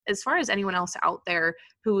as far as anyone else out there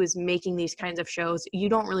who is making these kinds of shows, you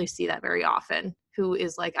don't really see that very often, who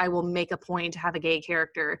is like, I will make a point to have a gay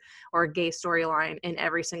character or a gay storyline in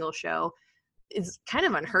every single show. It's kind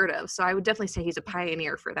of unheard of. So I would definitely say he's a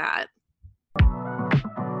pioneer for that.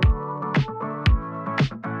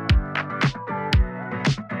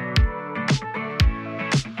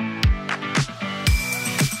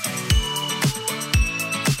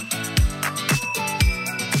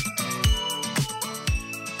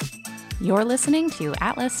 You're listening to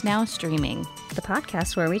Atlas Now Streaming, the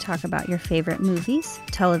podcast where we talk about your favorite movies,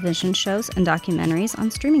 television shows, and documentaries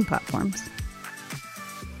on streaming platforms.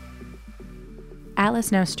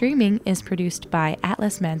 Atlas Now Streaming is produced by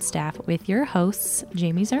Atlas Men staff with your hosts,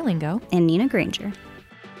 Jamie Zerlingo and Nina Granger.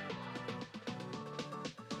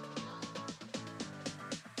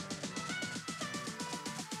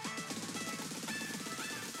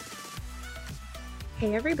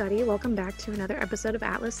 Hey everybody, welcome back to another episode of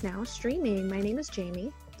Atlas Now Streaming. My name is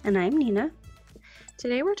Jamie. And I'm Nina.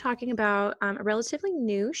 Today we're talking about a relatively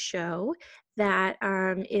new show that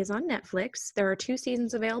is on Netflix. There are 2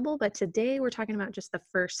 seasons available, but today we're talking about just the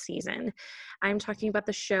first season. I'm talking about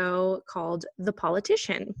the show called The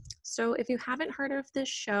Politician. So if you haven't heard of this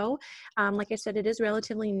show, like I said, it is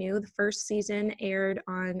relatively new. The first season aired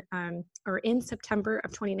on or in September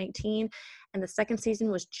of 2019, and the second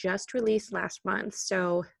season was just released last month.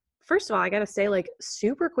 So first of all, I gotta say, like,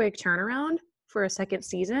 super quick turnaround for a second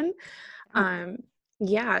season.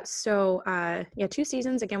 Yeah, so 2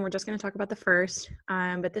 seasons. Again, we're just going to talk about the first,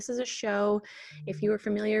 but this is a show, if you are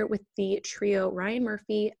familiar with the trio Ryan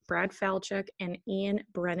Murphy, Brad Falchuk, and Ian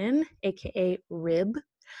Brennan, aka Rib.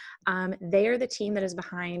 They are the team that is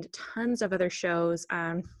behind tons of other shows,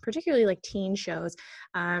 particularly like teen shows,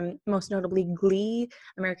 most notably Glee,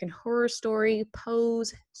 American Horror Story,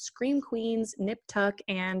 Pose, Scream Queens, Nip Tuck,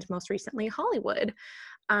 and most recently Hollywood.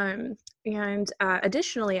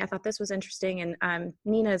 Additionally, I thought this was interesting, and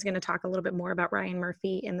Nina is going to talk a little bit more about Ryan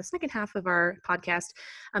Murphy in the second half of our podcast,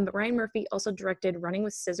 but Ryan Murphy also directed Running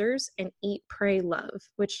with Scissors and Eat, Pray, Love,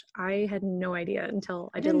 which I had no idea until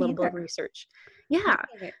I did a little bit of research. Yeah.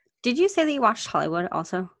 Did you say that you watched Hollywood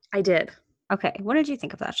also? I did. Okay. What did you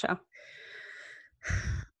think of that show?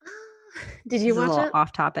 Did you watch it?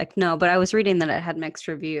 Off topic. No, but I was reading that it had mixed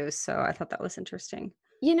reviews, so I thought that was interesting.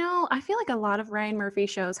 You know, I feel like a lot of Ryan Murphy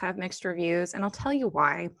shows have mixed reviews, and I'll tell you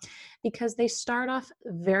why. Because they start off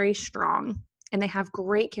very strong, and they have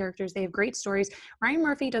great characters. They have great stories. Ryan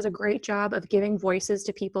Murphy does a great job of giving voices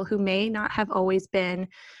to people who may not have always been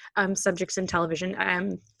subjects in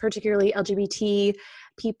television, particularly LGBT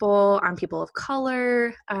people, people of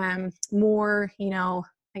color, more, I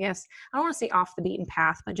guess, I don't want to say off the beaten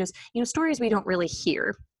path, but just, stories we don't really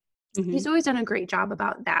hear. Mm-hmm. He's always done a great job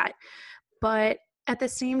about that. But at the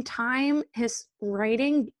same time, his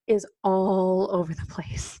writing is all over the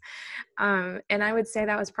place. And I would say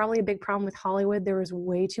that was probably a big problem with Hollywood. There was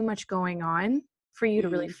way too much going on for you to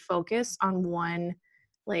really focus on one,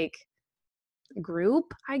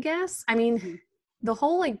 group, I guess. I mean, the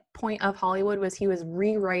whole point of Hollywood was he was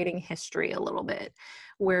rewriting history a little bit,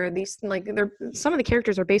 where these some of the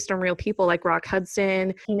characters are based on real people, like Rock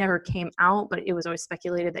Hudson. He never came out, but it was always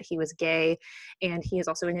speculated that he was gay, and he is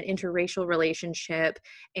also in an interracial relationship,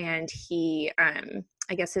 and he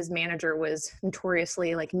I guess his manager was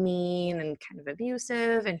notoriously mean and kind of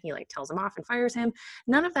abusive, and he tells him off and fires him.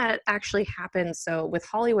 None of that actually happened. So with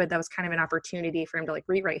Hollywood, that was kind of an opportunity for him to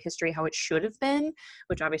rewrite history how it should have been,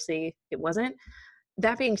 which obviously it wasn't.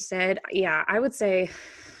 That being said, yeah, I would say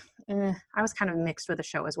I was kind of mixed with the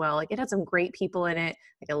show as well. It had some great people in it.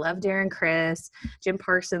 I love Darren Criss. Jim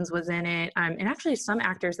Parsons was in it. And actually some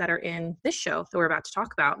actors that are in this show that we're about to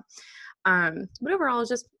talk about. But overall, it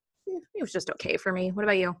was just okay for me. What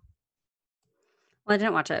about you? Well, I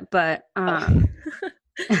didn't watch it, but I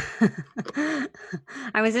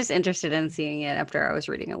was just interested in seeing it after I was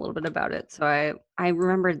reading a little bit about it. So I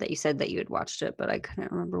remembered that you said that you had watched it, but I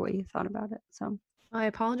couldn't remember what you thought about it. So I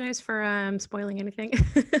apologize for spoiling anything.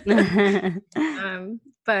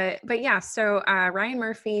 But yeah, so Ryan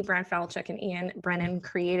Murphy, Brad Falchuk, and Ian Brennan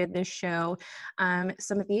created this show.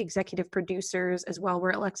 Some of the executive producers as well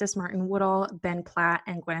were Alexis Martin Woodall, Ben Platt,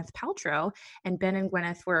 and Gwyneth Paltrow. And Ben and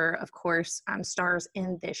Gwyneth were, of course, stars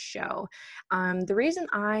in this show. The reason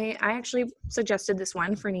I actually suggested this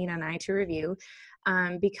one for Nina and I to review,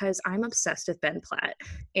 because I'm obsessed with Ben Platt.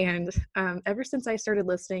 And ever since I started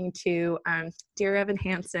listening to Dear Evan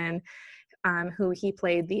Hansen, who he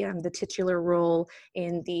played the titular role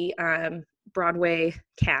in the Broadway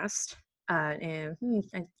cast in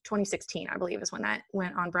 2016, I believe is when that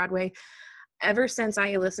went on Broadway. ever since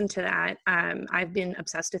I listened to that, I've been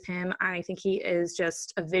obsessed with him. I think he is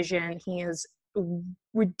just a vision. He is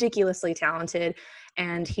ridiculously talented,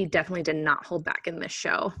 and he definitely did not hold back in this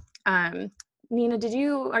show. Nina,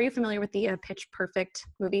 are you familiar with the Pitch Perfect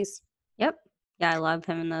movies? Yep. Yeah, I love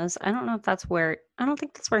him in those. I don't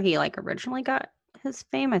think that's where he like originally got his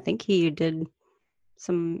fame. I think he did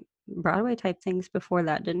some Broadway type things before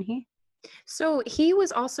that, didn't he? So he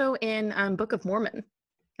was also in Book of Mormon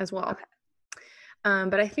as well. Okay.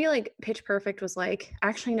 But I feel like Pitch Perfect was like,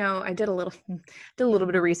 actually, no, I did a little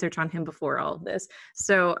bit of research on him before all of this.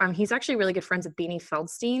 So he's actually really good friends with Beanie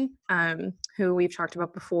Feldstein, who we've talked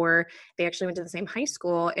about before. They actually went to the same high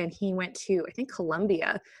school, and he went to, I think,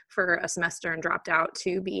 Columbia for a semester and dropped out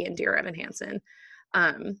to be in Dear Evan Hansen.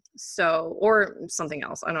 Or something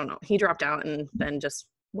else. I don't know. He dropped out and then just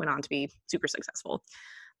went on to be super successful.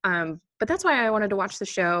 But that's why I wanted to watch the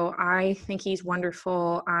show. I think he's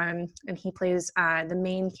wonderful. And he plays the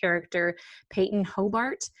main character, Peyton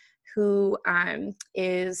Hobart, who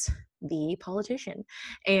is the politician.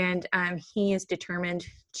 And he is determined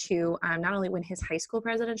to not only win his high school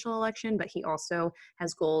presidential election, but he also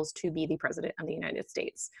has goals to be the president of the United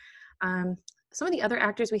States. Some of the other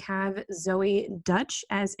actors we have Zoe Dutch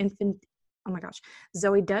as Infinity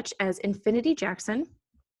Jackson.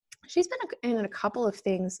 She's been in a couple of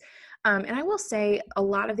things. And I will say a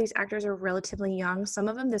lot of these actors are relatively young. Some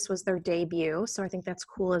of them, this was their debut. So I think that's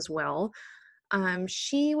cool as well.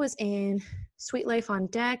 She was in Sweet Life on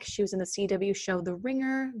Deck. She was in the CW show The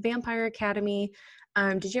Ringer, Vampire Academy.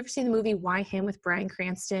 Did you ever see the movie Why Him with Bryan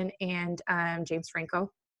Cranston and James Franco?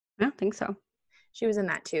 I don't think so. She was in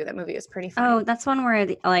that too. That movie was pretty funny. Oh, that's one where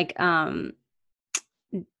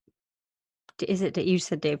is it, you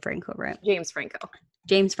said Dave Franco, right? James Franco.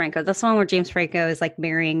 James Franco. That's the one where James Franco is like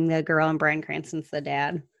marrying the girl and Bryan Cranston's the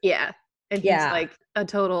dad. Yeah. And he's like a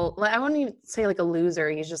total, I wouldn't even say like a loser.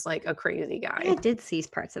 He's just like a crazy guy. I did see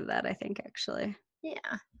parts of that, I think, actually.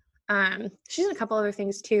 Yeah. She's in a couple other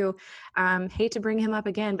things too. Hate to bring him up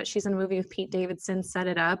again, but she's in a movie with Pete Davidson, Set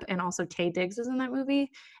It Up, and also Taye Diggs is in that movie.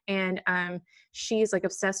 And she's like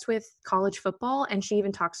obsessed with college football, and she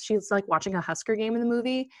even she's like watching a Husker game in the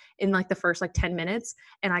movie in like the first like 10 minutes.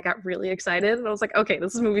 And I got really excited, and I was like, okay,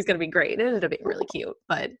 this movie's gonna be great. It ended up being really cute,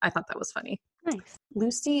 but I thought that was funny. Nice.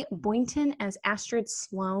 Lucy Boynton as Astrid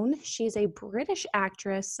Sloane. She's a British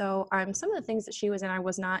actress, so some of the things that she was in I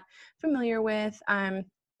was not familiar with.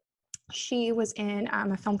 She was in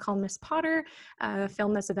a film called Miss Potter, a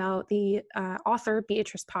film that's about the author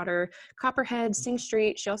Beatrice Potter, Copperhead, Sing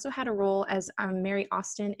Street. She also had a role as Mary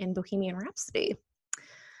Austin in Bohemian Rhapsody.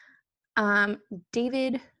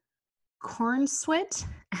 David Cornswet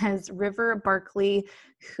as River Barkley,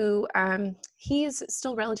 who he's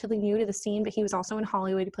still relatively new to the scene, but he was also in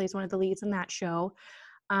Hollywood. He plays one of the leads in that show.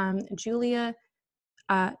 Julia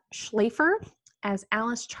Schlafer as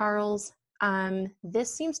Alice Charles.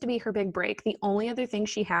 This seems to be her big break. The only other thing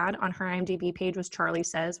she had on her IMDb page was Charlie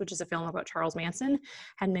Says, which is a film about Charles Manson.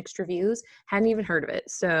 Had mixed reviews. Hadn't even heard of it.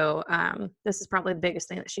 So this is probably the biggest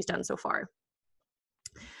thing that she's done so far.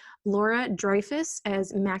 Laura Dreyfus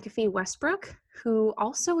as McAfee Westbrook, who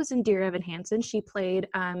also was in Dear Evan Hansen. She played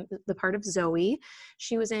the part of Zoe.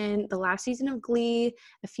 She was in the last season of Glee,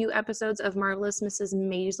 a few episodes of Marvelous Mrs.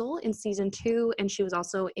 Maisel in season 2, and she was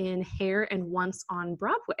also in Hair and Once on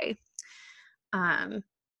Broadway.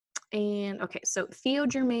 So Theo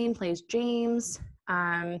Germain plays James.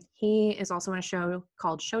 He is also in a show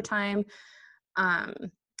called Showtime.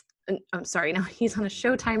 He's on a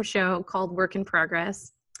Showtime show called Work in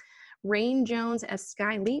Progress. Rain Jones as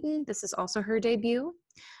Sky Leighton. This is also her debut.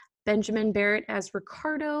 Benjamin Barrett as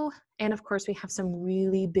Ricardo. And of course, we have some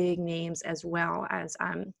really big names as well as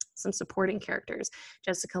some supporting characters.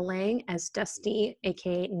 Jessica Lange as Dusty,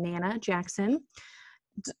 aka Nana Jackson.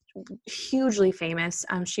 Hugely famous.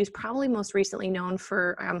 She's probably most recently known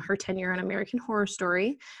for her tenure on American Horror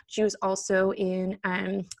Story. She was also in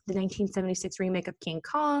the 1976 remake of King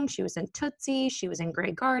Kong. She was in Tootsie. She was in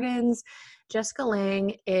Grey Gardens. Jessica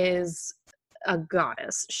Lange is a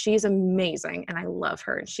goddess. She's amazing, and I love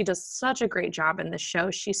her. She does such a great job in this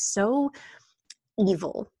show. She's so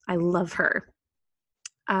evil. I love her.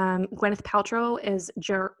 Gwyneth Paltrow is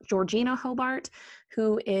Georgina Hobart,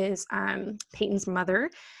 who is Peyton's mother.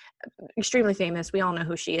 Extremely famous. We all know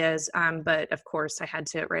who she is. But of course, I had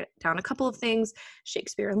to write down a couple of things.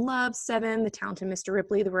 Shakespeare in Love, Seven, The Talented Mr.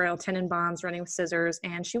 Ripley, The Royal Tenenbaums, Running with Scissors,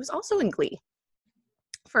 and she was also in Glee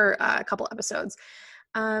for a couple episodes.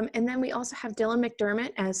 And then we also have Dylan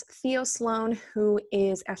McDermott as Theo Sloane, who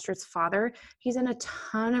is Astrid's father. He's in a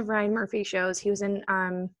ton of Ryan Murphy shows. He was in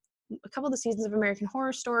a couple of the seasons of American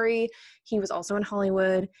Horror Story. He was also in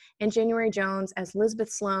Hollywood. And January Jones as Elizabeth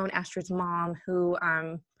Sloan, Astrid's mom, who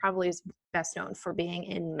probably is best known for being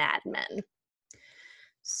in Mad Men.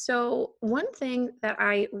 So one thing that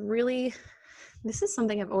this is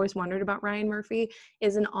something I've always wondered about Ryan Murphy,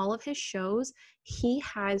 is in all of his shows, he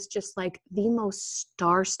has just like the most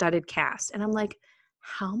star-studded cast. And I'm like,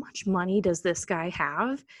 how much money does this guy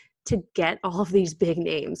have to get all of these big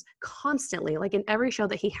names constantly? Like in every show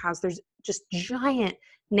that he has, there's just giant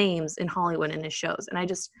names in Hollywood in his shows. And I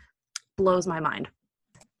just blows my mind.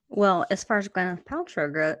 Well, as far as Gwyneth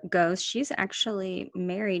Paltrow goes, she's actually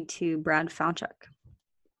married to Brad Falchuk.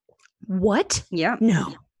 What? Yeah.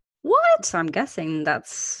 No. What? So I'm guessing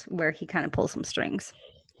that's where he kind of pulls some strings.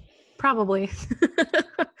 Probably.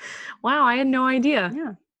 Wow, I had no idea.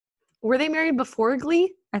 Yeah. Were they married before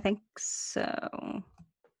Glee? I think so. I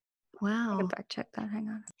Wow. can fact check that. Hang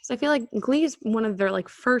on. So I feel like Glee is one of their like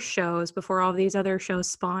first shows before all these other shows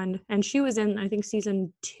spawned. And she was in, I think,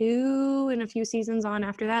 season 2 and a few seasons on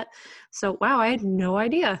after that. So wow, I had no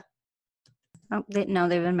idea. Oh, they've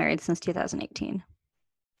been married since 2018.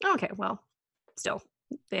 Okay, well, still,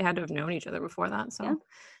 they had to have known each other before that. So Yeah.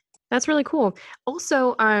 That's really cool.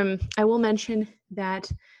 Also, I will mention that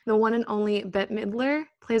the one and only Bette Midler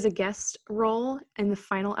plays a guest role in the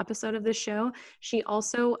final episode of this show. She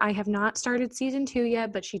also, I have not started season 2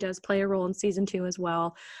 yet, but she does play a role in season 2 as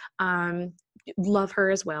well. Love her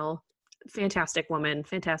as well. Fantastic woman,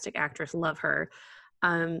 fantastic actress. Love her.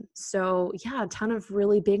 So yeah, a ton of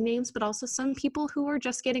really big names, but also some people who are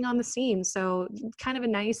just getting on the scene. So kind of a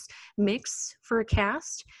nice mix for a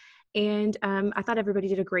cast. And I thought everybody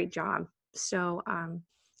did a great job. So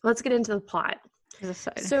let's get into the plot. As a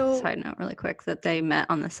side note really quick, that they met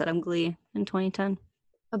on the set of Glee in 2010.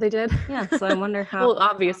 Oh, they did? Yeah, so I wonder how... Well,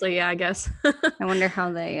 obviously, yeah, I guess. I wonder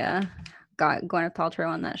how they got Gwyneth Paltrow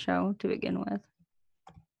on that show to begin with.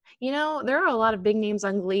 You know, there are a lot of big names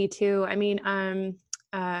on Glee, too. I mean,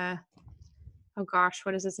 oh gosh,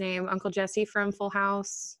 what is his name? Uncle Jesse from Full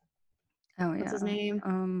House. Oh, yeah. What's his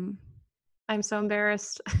name? I'm so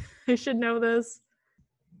embarrassed. I should know this.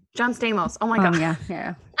 John Stamos. Oh my god.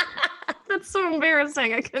 Yeah. That's so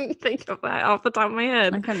embarrassing. I couldn't think of that off the top of my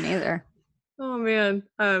head. I couldn't either. Oh man.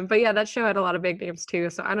 But yeah, that show had a lot of big names too.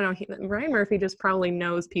 So I don't know. Ryan Murphy just probably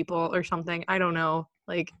knows people or something. I don't know.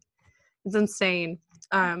 Like, it's insane.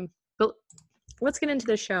 But let's get into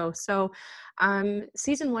the show. So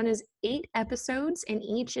season 1 is 8 episodes, and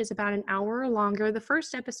each is about an hour or longer. The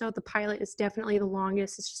first episode, the pilot, is definitely the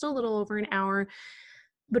longest. It's just a little over an hour,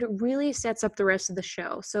 but it really sets up the rest of the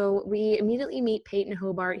show. So we immediately meet Peyton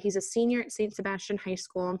Hobart. He's a senior at St. Sebastian High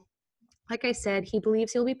School. Like I said, he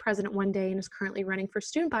believes he'll be president one day and is currently running for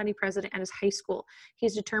student body president at his high school.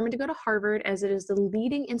 He's determined to go to Harvard, as it is the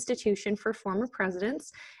leading institution for former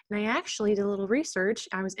presidents. And I actually did a little research.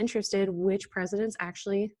 I was interested which presidents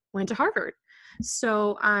actually went to Harvard.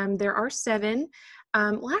 So there are 7.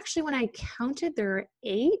 Well, actually, when I counted, there are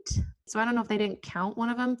 8. So I don't know if they didn't count one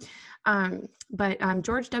of them. But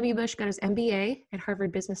George W. Bush got his MBA at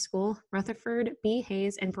Harvard Business School. Rutherford B.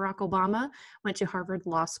 Hayes and Barack Obama went to Harvard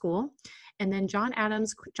Law School. And then John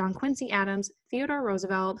Quincy Adams, Theodore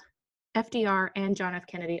Roosevelt, FDR, and John F.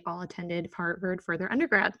 Kennedy all attended Harvard for their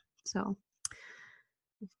undergrad. So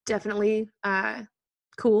definitely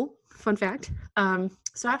cool. Fun fact.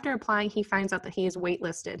 So after applying, he finds out that he is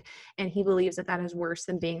waitlisted, and he believes that that is worse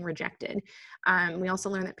than being rejected. We also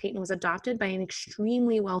learn that Peyton was adopted by an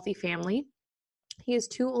extremely wealthy family. He has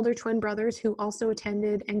 2 older twin brothers who also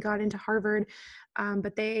attended and got into Harvard,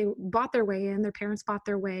 but they bought their way in. Their parents bought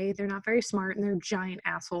their way. They're not very smart, and they're giant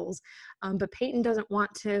assholes. But Peyton doesn't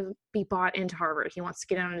want to be bought into Harvard. He wants to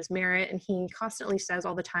get out on his merit, and he constantly says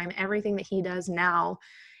all the time, everything that he does now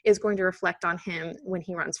is going to reflect on him when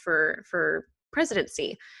he runs for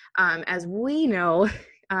presidency. As we know,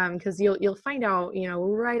 because you'll find out,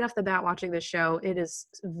 right off the bat watching this show, it is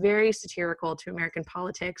very satirical to American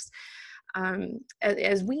politics.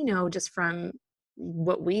 As we know, just from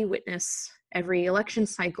what we witness every election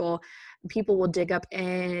cycle, people will dig up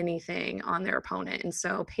anything on their opponent. And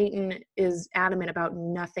so Peyton is adamant about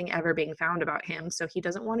nothing ever being found about him. So he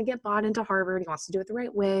doesn't want to get bought into Harvard. He wants to do it the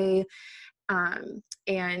right way.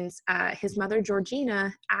 And his mother,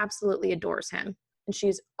 Georgina, absolutely adores him, and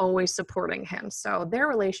she's always supporting him. So their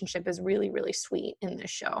relationship is really, really sweet in this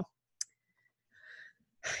show.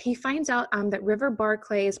 He finds out that River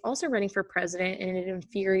Barclay is also running for president, and it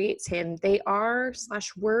infuriates him. They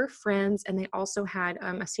were friends, and they also had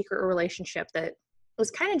a secret relationship that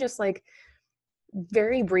was kind of just like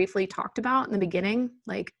very briefly talked about in the beginning.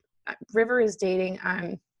 Like River is dating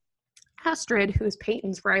Astrid, who is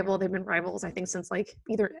Peyton's rival. They've been rivals, I think, since like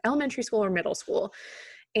either elementary school or middle school.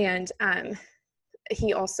 And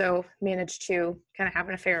he also managed to kind of have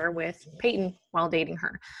an affair with Peyton while dating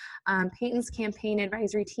her. Peyton's campaign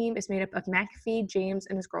advisory team is made up of McAfee, James,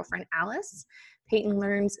 and his girlfriend Alice. Peyton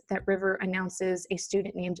learns that River announces a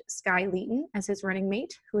student named Sky Leighton as his running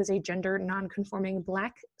mate, who is a gender non-conforming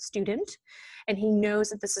Black student, and he knows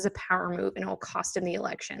that this is a power move and it will cost him the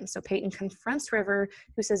election. So Peyton confronts River,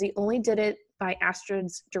 who says he only did it by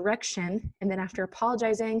Astrid's direction, and then after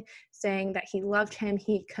apologizing, saying that he loved him,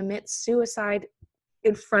 he commits suicide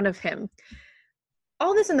in front of him.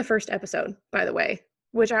 All this in the first episode, by the way,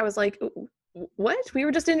 which I was like, what? We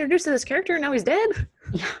were just introduced to this character and now he's dead?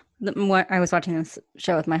 Yeah. I was watching this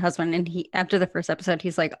show with my husband, and he, after the first episode,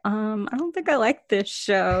 he's like, I don't think I like this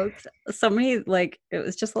show. So many, like, it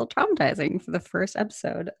was just a little traumatizing for the first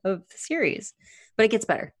episode of the series, but it gets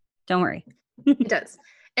better. Don't worry. It does.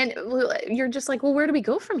 And you're just like, well, where do we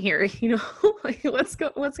go from here? You know, like, what's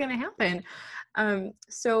going to happen?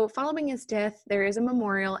 So following his death, there is a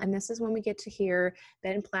memorial, and this is when we get to hear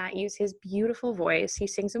Ben Platt use his beautiful voice. He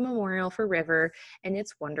sings a memorial for River, and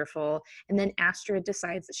it's wonderful. And then Astrid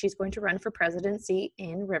decides that she's going to run for presidency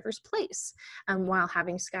in River's place, while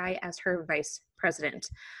having Sky as her vice president.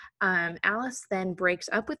 Alice then breaks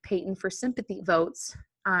up with Peyton for sympathy votes.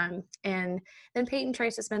 And then Peyton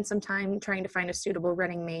tries to spend some time trying to find a suitable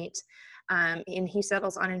running mate. And he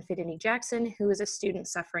settles on Infinity Jackson, who is a student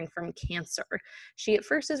suffering from cancer. She at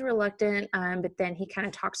first is reluctant, but then he kind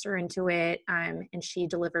of talks her into it, and she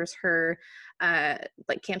delivers her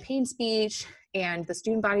like campaign speech, and the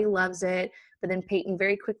student body loves it. But then Peyton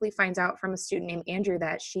very quickly finds out from a student named Andrew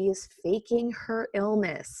that she is faking her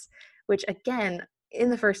illness, which again,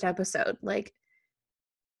 in the first episode, like,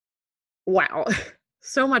 wow.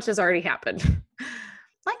 So much has already happened.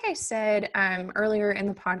 Like I said earlier in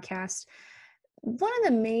the podcast, one of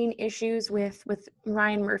the main issues with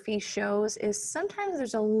Ryan Murphy's shows is sometimes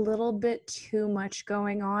there's a little bit too much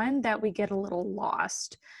going on that we get a little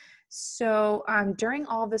lost. So during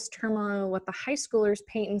all this turmoil with the high schoolers,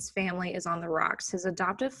 Peyton's family is on the rocks. His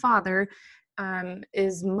adoptive father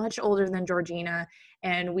is much older than Georgina,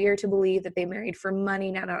 and we are to believe that they married for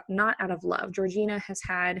money, not out of love. Georgina has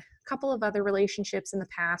had a couple of other relationships in the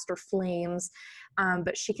past, or flames,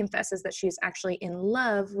 but she confesses that she's actually in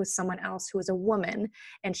love with someone else who is a woman,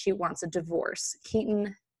 and she wants a divorce.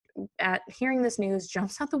 Keaton, at hearing this news,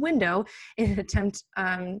 jumps out the window in an attempt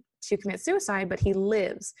to commit suicide, but he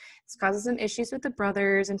lives. This causes some issues with the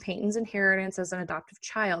brothers and Peyton's inheritance as an adoptive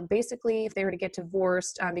child. Basically, if they were to get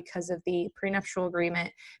divorced because of the prenuptial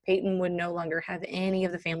agreement, Peyton would no longer have any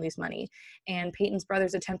of the family's money. And Peyton's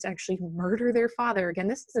brothers attempt to actually murder their father. Again,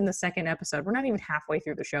 this is in the second episode. We're not even halfway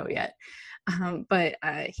through the show yet. But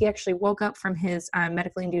he actually woke up from his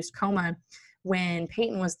medically induced coma when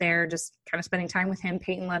Peyton was there, just kind of spending time with him.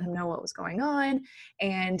 Peyton let him know what was going on.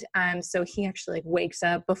 And so he actually like wakes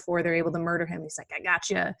up before they're able to murder him. He's like, I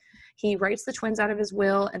gotcha. He writes the twins out of his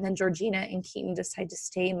will, and then Georgina and Keaton decide to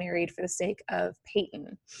stay married for the sake of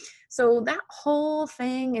Peyton. So that whole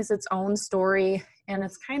thing is its own story, and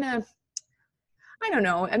it's kind of, I don't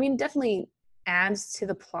know. I mean, definitely adds to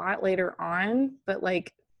the plot later on, but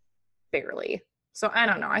like barely. So I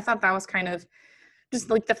don't know. I thought that was kind of just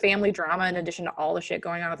like the family drama in addition to all the shit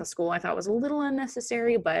going on at the school. I thought was a little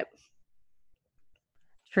unnecessary, but.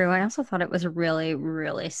 True. I also thought it was really,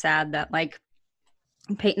 really sad that like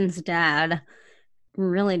Peyton's dad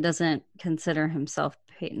really doesn't consider himself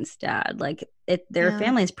Peyton's dad. Like their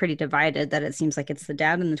family is pretty divided, that it seems like it's the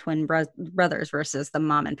dad and the twin brothers versus the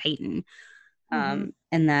mom and Peyton. And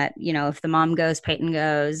that, you know, if the mom goes, Peyton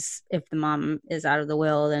goes. If the mom is out of the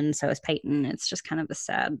will, then so is Peyton. It's just kind of a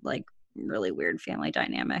sad, like, really weird family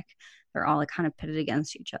dynamic. They're all like kind of pitted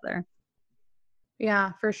against each other.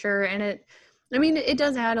 Yeah, for sure. And it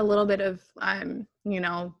does add a little bit of, you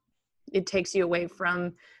know, it takes you away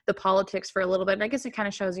from the politics for a little bit. And I guess it kind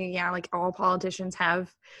of shows you, yeah, like all politicians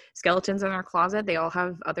have skeletons in their closet. They all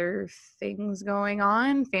have other things going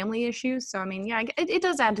on, family issues. So, I mean, yeah, it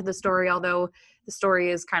does add to the story, although the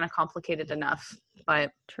story is kind of complicated enough,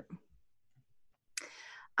 but true.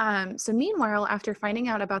 So meanwhile, after finding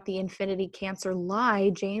out about the Infinity Cancer lie,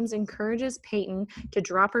 James encourages Peyton to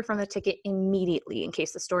drop her from the ticket immediately in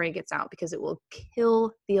case the story gets out, because it will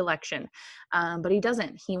kill the election. But he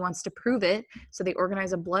doesn't. He wants to prove it. So they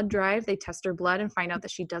organize a blood drive. They test her blood and find out that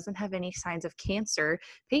she doesn't have any signs of cancer.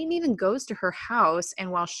 Peyton even goes to her house, and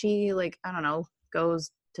while she, like, I don't know,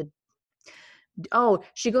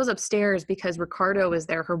 she goes upstairs because Ricardo is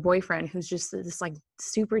there, her boyfriend, who's just this like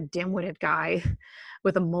super dim-witted guy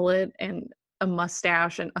with a mullet. And a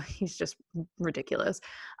mustache, and he's just ridiculous.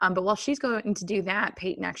 But while she's going to do that,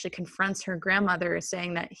 Peyton actually confronts her grandmother,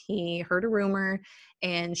 saying that he heard a rumor,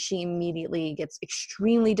 and she immediately gets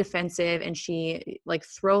extremely defensive, and she like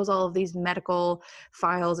throws all of these medical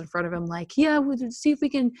files in front of him, like, yeah, we'll see if we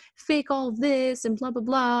can fake all of this and blah blah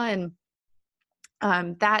blah.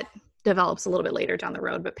 And that develops a little bit later down the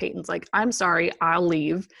road, but Peyton's like, I'm sorry, I'll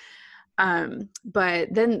leave.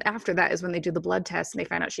 But then after that is when they do the blood test and they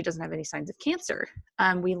find out she doesn't have any signs of cancer.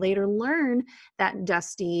 We later learn that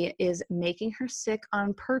Dusty is making her sick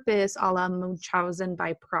on purpose, a la Munchausen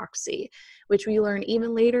by proxy, which we learn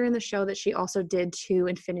even later in the show that she also did to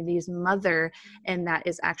Infinity's mother, and that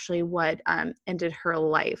is actually what ended her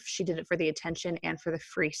life. She did it for the attention and for the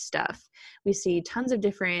free stuff. We see tons of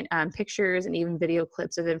different pictures and even video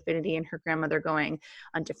clips of Infinity and her grandmother going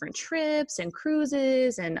on different trips and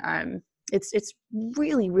cruises, and it's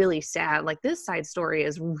really, really sad. Like, this side story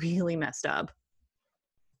is really messed up.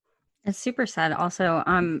 It's super sad. Also,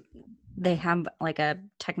 they have like a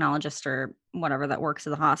technologist or whatever that works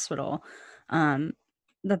at the hospital,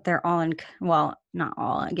 that they're all in, well, not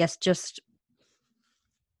all, I guess just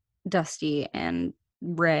Dusty and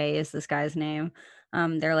Ray is this guy's name.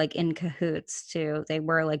 They're like in cahoots too. They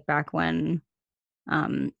were like back when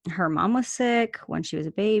her mom was sick, when she was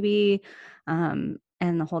a baby,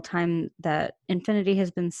 and the whole time that Infinity has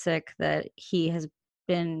been sick, that he has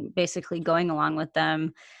been basically going along with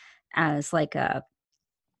them as like a,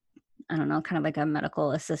 I don't know, kind of like a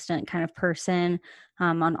medical assistant kind of person,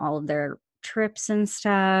 on all of their trips and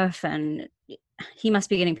stuff. And he must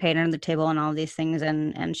be getting paid under the table and all of these things.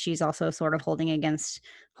 And she's also sort of holding it against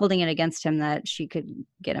him that she could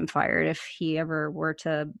get him fired if he ever were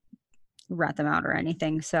to rat them out or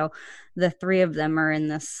anything. So the three of them are in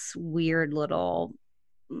this weird little,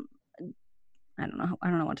 I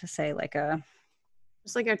don't know what to say, like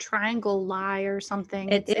It's like a triangle lie or something.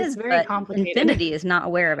 It It's is very complicated. Infinity is not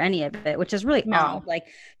aware of any of it, which is really odd. Like,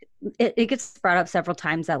 it gets brought up several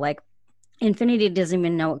times that like Infinity doesn't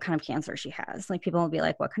even know what kind of cancer she has. Like, people will be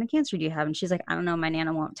like, what kind of cancer do you have? And she's like, I don't know. My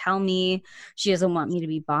Nana won't tell me. She doesn't want me to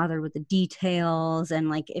be bothered with the details. And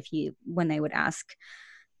like, when they would ask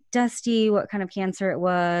Dusty what kind of cancer it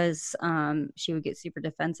was, she would get super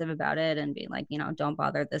defensive about it and be like, don't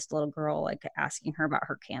bother this little girl, like asking her about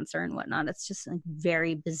her cancer and whatnot. It's just like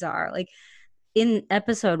very bizarre. Like, in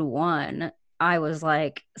episode 1, I was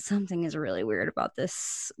like, something is really weird about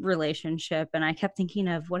this relationship, and I kept thinking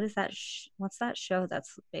of what's that show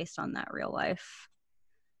that's based on that real life,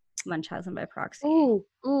 Munchausen by proxy.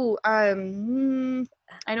 I know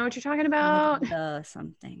what you're talking about. The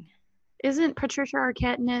something. Isn't Patricia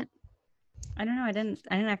Arquette in it? I don't know. I didn't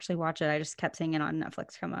actually watch it. I just kept seeing it on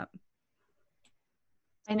Netflix come up.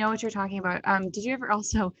 I know what you're talking about. Did you ever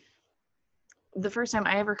also, the first time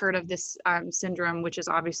I ever heard of this syndrome, which is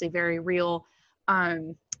obviously very real,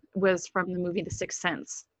 was from the movie The Sixth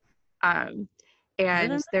Sense. And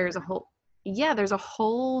there's a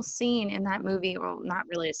whole scene in that movie, well, not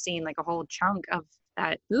really a scene, like a whole chunk of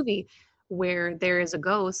that movie, where there is a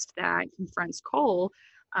ghost that confronts Cole,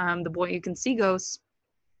 the boy who can see ghosts,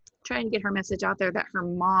 trying to get her message out there that her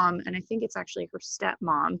mom, and I think it's actually her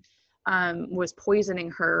stepmom, was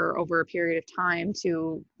poisoning her over a period of time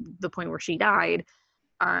to the point where she died,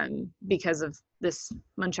 because of this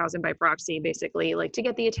Munchausen by proxy, basically, like to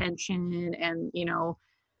get the attention. And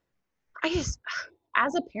I just,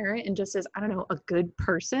 as a parent and just as, I don't know, a good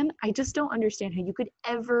person, I just don't understand how you could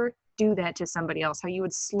ever do that to somebody else, how you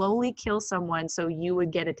would slowly kill someone so you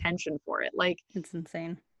would get attention for it. Like, it's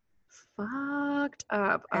insane. Fucked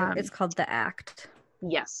up. It's called The Act.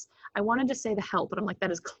 Yes. I wanted to say The Help, but I'm like, that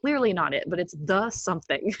is clearly not it, but it's the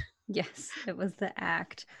something. Yes, it was The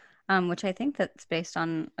Act, which I think that's based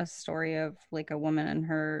on a story of like a woman and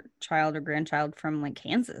her child or grandchild from like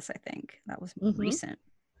Kansas. I think that was recent.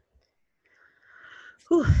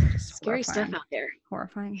 Whew, scary stuff out there.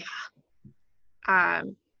 Horrifying.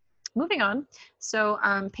 Moving on. So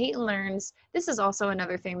Peyton learns, this is also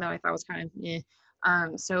another thing though I thought was kind of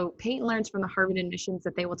so Peyton learns from the Harvard admissions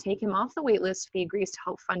that they will take him off the wait list if he agrees to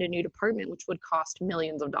help fund a new department, which would cost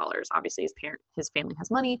millions of dollars. Obviously, his family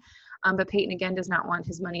has money, but Peyton again does not want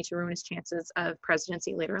his money to ruin his chances of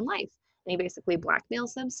presidency later in life. And he basically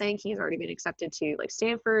blackmails them, saying he's already been accepted to like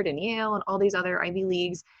Stanford and Yale and all these other Ivy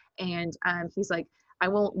Leagues. And he's like, I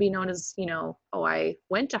won't be known as, oh, I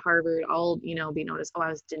went to Harvard. I'll, be known as, oh, I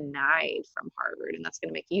was denied from Harvard. And that's going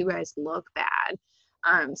to make you guys look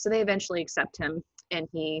bad. So they eventually accept him, and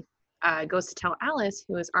he goes to tell Alice,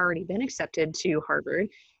 who has already been accepted to Harvard,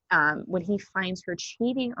 when he finds her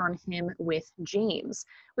cheating on him with James,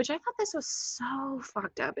 which I thought this was so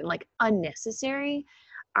fucked up and like unnecessary.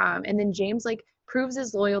 And then James like proves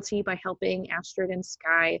his loyalty by helping Astrid and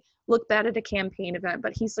Sky look bad at a campaign event,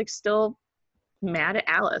 but he's like still mad at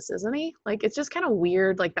Alice, isn't he? Like it's just kind of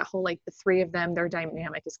weird. Like that whole like the three of them, their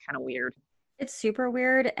dynamic is kind of weird. It's super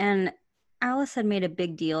weird. And Alice had made a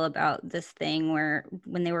big deal about this thing where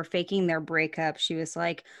when they were faking their breakup, she was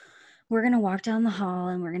like, we're going to walk down the hall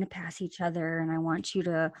and we're going to pass each other. And I want you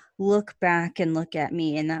to look back and look at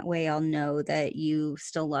me. And that way I'll know that you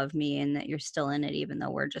still love me and that you're still in it, even though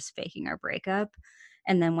we're just faking our breakup.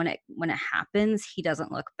 And then when it happens, he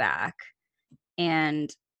doesn't look back.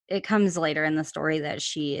 And it comes later in the story that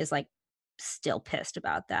she is like still pissed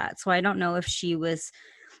about that. So I don't know if she was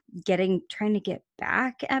trying to get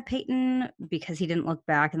back at Peyton because he didn't look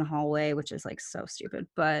back in the hallway, which is like so stupid.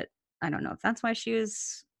 But I don't know if that's why she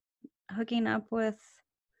was hooking up with,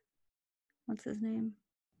 what's his name?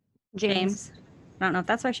 James. I don't know if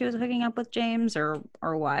that's why she was hooking up with James or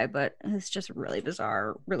why, but it's just a really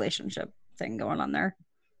bizarre relationship thing going on there.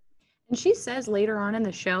 And she says later on in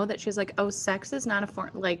the show that she's like, oh, sex is not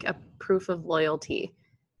a proof of loyalty.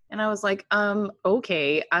 And I was like,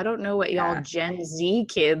 okay, I don't know what y'all Gen Z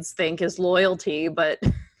kids think is loyalty, but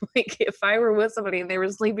like if I were with somebody and they were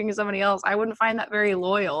sleeping with somebody else, I wouldn't find that very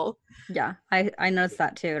loyal. Yeah, I noticed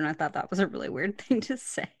that too. And I thought that was a really weird thing to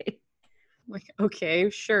say. Like, okay,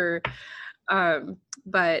 sure. So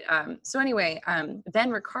anyway,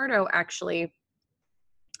 then Ricardo actually,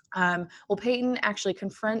 Peyton actually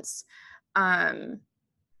confronts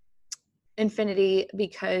Infinity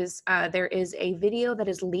because there is a video that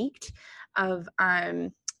is leaked of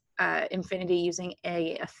Infinity using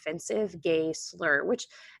a offensive gay slur, which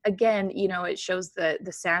again, you know, it shows the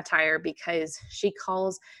satire because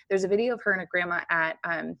there's a video of her and her grandma at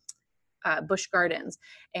Busch Gardens,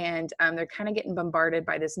 and they're kind of getting bombarded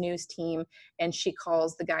by this news team, and she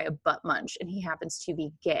calls the guy a butt munch, and he happens to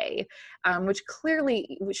be gay, which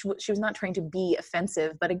she was not trying to be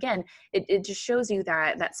offensive, but again, it just shows you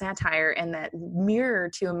that satire and that mirror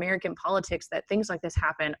to American politics, that things like this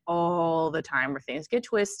happen all the time, where things get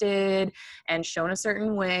twisted and shown a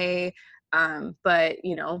certain way, but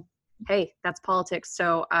you know, hey, that's politics.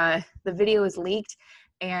 So the video is leaked,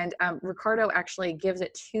 and Ricardo actually gives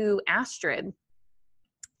it to Astrid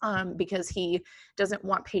because he doesn't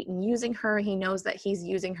want Peyton using her. He knows that he's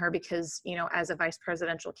using her because, you know, as a vice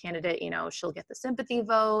presidential candidate, you know, she'll get the sympathy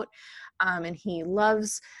vote, and he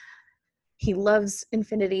loves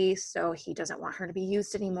Infinity, so he doesn't want her to be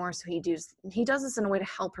used anymore. So he does this in a way to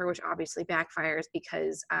help her, which obviously backfires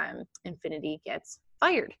because Infinity gets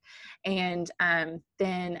fired. And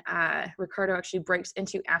then Ricardo actually breaks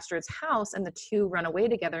into Astrid's house, and the two run away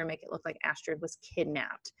together and make it look like Astrid was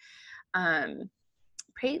kidnapped.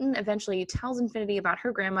 Peyton eventually tells Infinity about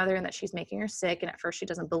her grandmother and that she's making her sick, and at first she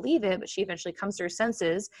doesn't believe it, but she eventually comes to her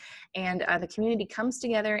senses, and the community comes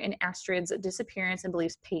together in Astrid's disappearance and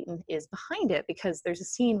believes Peyton is behind it, because there's a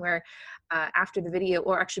scene where after the video,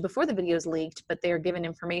 or actually before the video is leaked, but they're given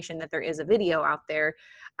information that there is a video out there,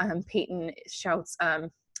 Peyton shouts,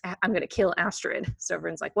 I'm going to kill Astrid. So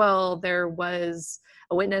everyone's like, well, there was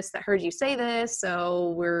a witness that heard you say this,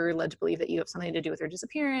 so we're led to believe that you have something to do with her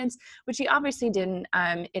disappearance, which he obviously didn't.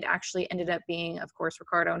 It actually ended up being, of course,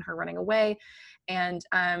 Ricardo and her running away. And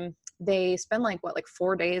they spend like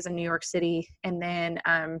 4 days in New York City. And then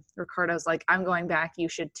Ricardo's like, I'm going back, you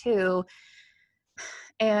should too.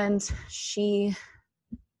 And she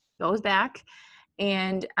goes back.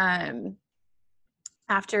 And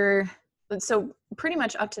so pretty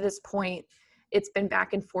much up to this point, it's been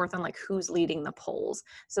back and forth on like who's leading the polls.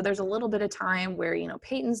 So there's a little bit of time where, you know,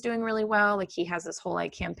 Peyton's doing really well. Like he has this whole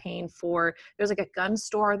like campaign there's like a gun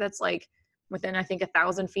store that's like within, I think,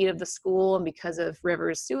 1,000 feet of the school. And because of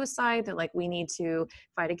River's suicide, they're like, we need to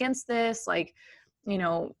fight against this. Like, you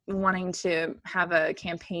know, wanting to have a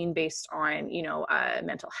campaign based on, you know,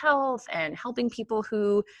 mental health and helping people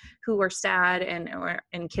who are sad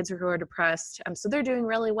and kids who are depressed. So they're doing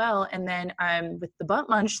really well. And then with the butt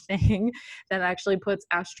munch thing, that actually puts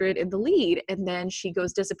Astrid in the lead. And then she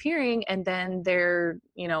goes disappearing, and then they're,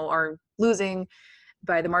 you know, are losing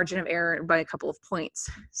by the margin of error by a couple of points.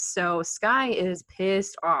 So Sky is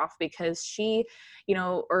pissed off because she, you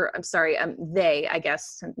know, or I'm sorry, they, I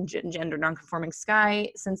guess, gender nonconforming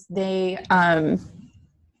Sky, since they are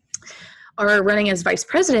running as vice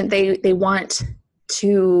president, they want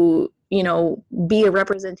to, you know, be a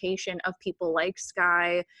representation of people like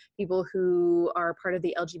Sky, people who are part of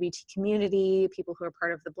the LGBT community, people who are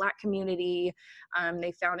part of the Black community.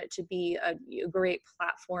 They found it to be a great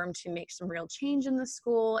platform to make some real change in the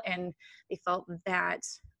school, and they felt that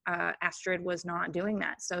Astrid was not doing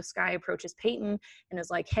that. So Sky approaches Peyton and is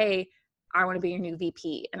like, hey, I want to be your new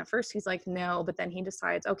VP. And at first he's like, no, but then he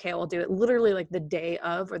decides, okay, I'll do it literally like the day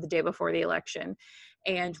of or the day before the election.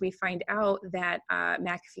 And we find out that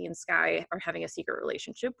McAfee and Skye are having a secret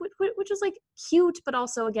relationship, which is like cute, but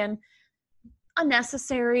also, again,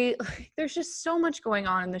 unnecessary. There's just so much going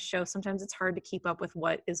on in the show. Sometimes it's hard to keep up with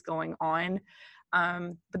what is going on.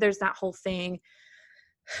 But there's that whole thing.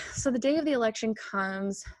 So the day of the election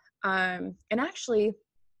comes, and actually,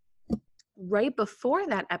 right before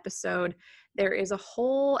that episode, there is a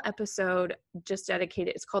whole episode just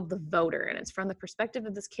dedicated. It's called The Voter, and it's from the perspective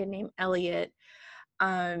of this kid named Elliot.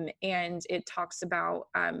 And it talks about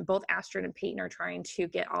both Astrid and Peyton are trying to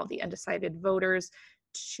get all the undecided voters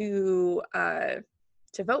to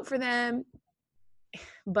vote for them.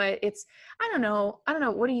 But it's, I don't know.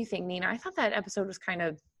 What do you think, Nina? I thought that episode was kind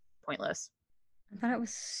of pointless. I thought it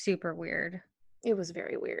was super weird. It was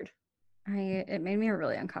very weird. It made me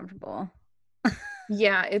really uncomfortable.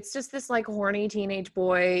 Yeah, it's just this like horny teenage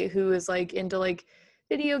boy who is like into like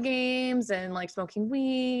video games and like smoking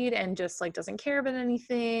weed and just like doesn't care about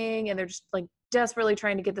anything, and they're just like desperately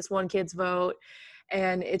trying to get this one kid's vote.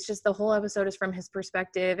 And it's just, the whole episode is from his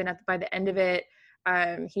perspective, and by the end of it,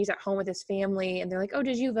 he's at home with his family and they're like, oh,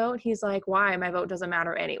 did you vote? He's like, why? My vote doesn't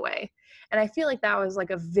matter anyway. And I feel like that was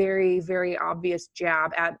like a very, very obvious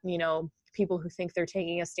jab at, you know, people who think they're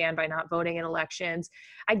taking a stand by not voting in elections.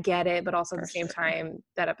 I get it, but also at the same time,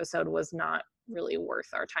 that episode was not really worth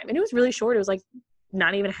our time. And it was really short. It was like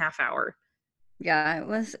not even a half hour. Yeah,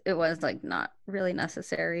 it was like not really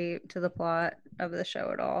necessary to the plot of the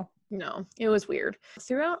show at all. No, it was weird.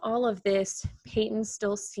 Throughout all of this, Peyton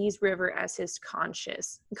still sees River as his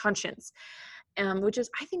conscience, which is,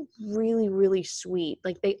 I think, really, really sweet.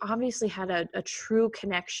 Like, they obviously had a true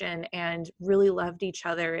connection and really loved each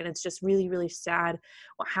other. And it's just really, really sad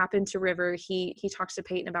what happened to River. He talks to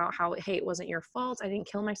Peyton about how, hey, it wasn't your fault. I didn't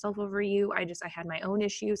kill myself over you. I had my own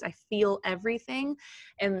issues. I feel everything.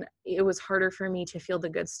 And it was harder for me to feel the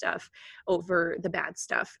good stuff over the bad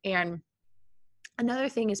stuff. And another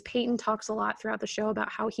thing is, Peyton talks a lot throughout the show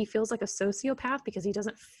about how he feels like a sociopath because he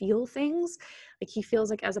doesn't feel things. Like, he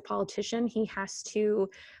feels like as a politician, he has to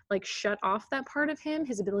like shut off that part of him,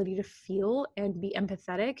 his ability to feel and be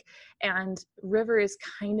empathetic. And River is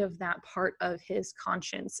kind of that part of his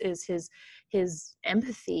conscience, is his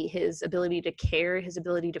empathy, his ability to care, his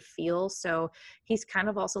ability to feel. So he's kind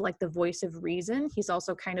of also like the voice of reason. He's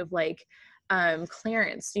also kind of like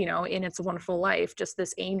Clarence, you know, in It's a Wonderful Life, just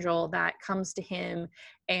this angel that comes to him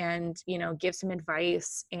and, you know, gives him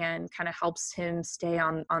advice and kind of helps him stay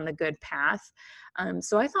on the good path.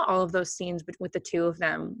 So I thought all of those scenes with the two of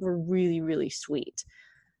them were really, really sweet.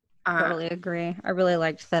 Totally agree. I really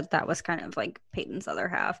liked that was kind of like Peyton's other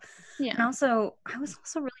half. Yeah. And also, I was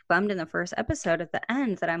also really bummed in the first episode at the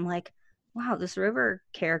end that I'm like, wow, this River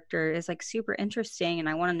character is like super interesting and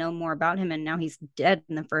I want to know more about him. And now he's dead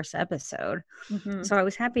in the first episode. Mm-hmm. So I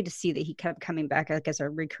was happy to see that he kept coming back like as a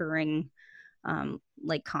recurring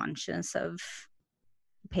like conscience of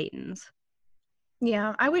Peyton's.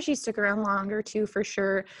 Yeah, I wish he stuck around longer too, for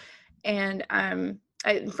sure. And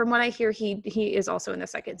from what I hear, he is also in the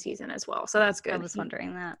second season as well. So that's good. I was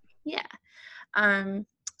wondering that. Yeah.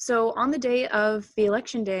 So on the day of the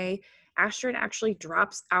election day, Astrid actually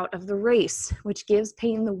drops out of the race, which gives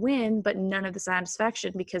Peyton the win, but none of the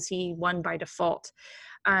satisfaction because he won by default.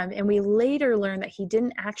 And we later learn that he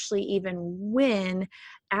didn't actually even win.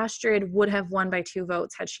 Astrid would have won by 2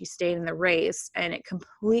 votes had she stayed in the race, and it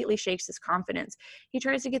completely shakes his confidence. He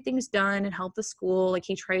tries to get things done and help the school. Like,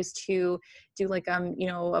 he tries to do like, you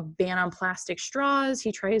know, a ban on plastic straws.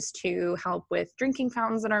 He tries to help with drinking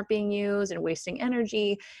fountains that aren't being used and wasting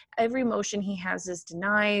energy. Every motion he has is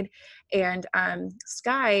denied. And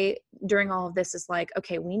Skye, during all of this, is like,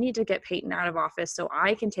 okay, we need to get Peyton out of office so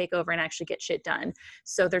I can take over and actually get shit done.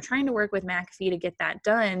 So they're trying to work with McAfee to get that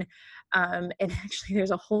done. And actually,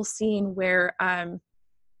 there's a whole scene where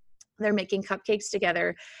they're making cupcakes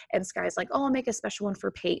together, and Skye's like, oh, I'll make a special one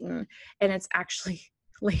for Peyton. And it's actually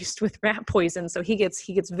laced with rat poison. So he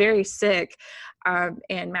gets very sick. And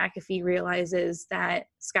McAfee realizes that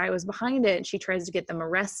Skye was behind it, and she tries to get them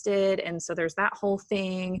arrested. And so there's that whole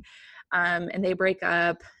thing. And they break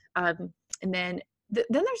up. And then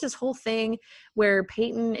there's this whole thing where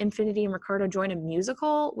Peyton, Infinity, and Ricardo join a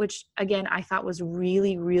musical, which, again, I thought was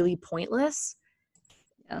really, really pointless.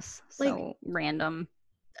 Yes, so like, random.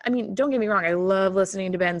 I mean, don't get me wrong. I love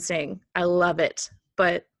listening to Ben sing. I love it,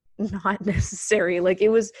 but not necessary. Like, it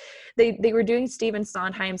was, they were doing Stephen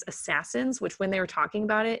Sondheim's Assassins, which when they were talking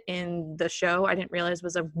about it in the show, I didn't realize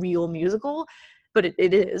was a real musical, but it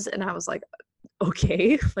is. And I was like,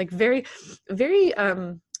 okay, like very, very,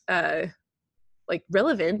 like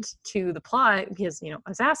relevant to the plot because, you know,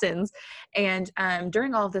 assassins. And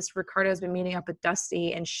during all of this, Ricardo's been meeting up with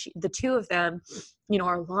Dusty, and the two of them, you know,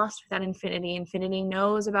 are lost without Infinity. Infinity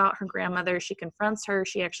knows about her grandmother. She confronts her.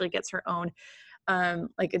 She actually gets her own,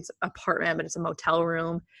 like it's apartment, but it's a motel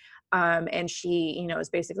room. And she, you know, is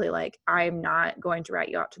basically like, I'm not going to rat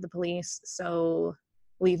you out to the police. So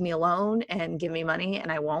leave me alone and give me money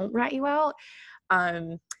and I won't rat you out.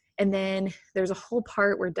 And then there's a whole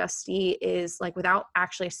part where Dusty is like, without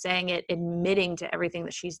actually saying it, admitting to everything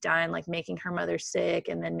that she's done, like making her mother sick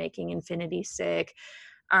and then making Infinity sick.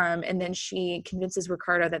 And then she convinces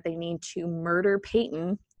Ricardo that they need to murder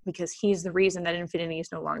Peyton because he's the reason that Infinity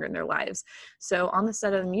is no longer in their lives. So on the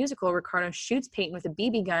set of the musical, Ricardo shoots Peyton with a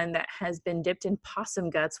BB gun that has been dipped in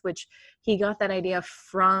possum guts, which he got that idea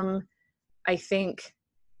from, I think,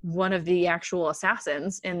 one of the actual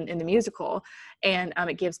assassins in the musical, and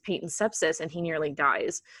it gives Peyton sepsis and he nearly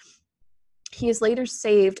dies. He is later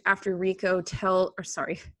saved after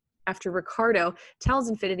after Ricardo tells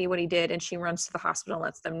Infinity what he did, and she runs to the hospital and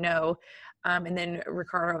lets them know. And then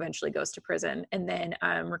Ricardo eventually goes to prison, and then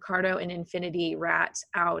Ricardo and Infinity rat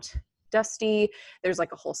out Dusty. There's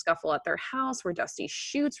like a whole scuffle at their house where Dusty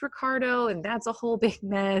shoots Ricardo, and that's a whole big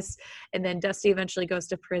mess. And then Dusty eventually goes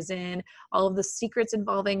to prison. All of the secrets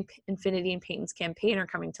involving Infinity and Peyton's campaign are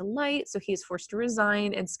coming to light, so he's forced to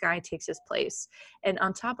resign, and Skye takes his place. And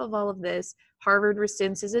on top of all of this, Harvard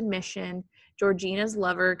rescinds his admission. Georgina's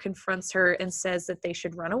lover confronts her and says that they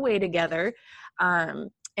should run away together.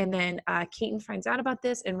 And then Keaton finds out about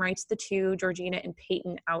this and writes the two, Georgina and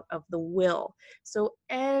Peyton, out of the will. So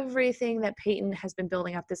everything that Peyton has been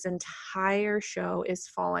building up this entire show is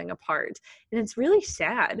falling apart. And it's really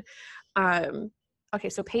sad. Okay,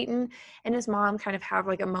 so Peyton and his mom kind of have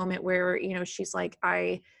like a moment where, you know, she's like,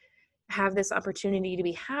 I have this opportunity to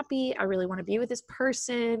be happy. I really want to be with this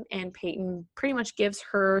person. And Peyton pretty much gives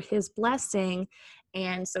her his blessing.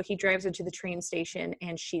 And so he drives her to the train station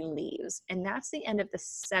and she leaves. And that's the end of the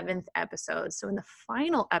 7th episode. So in the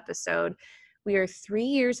final episode, we are 3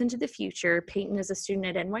 years into the future. Peyton is a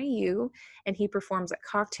student at NYU and he performs at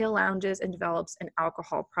cocktail lounges and develops an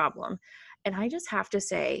alcohol problem. And I just have to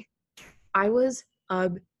say, I was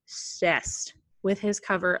obsessed with his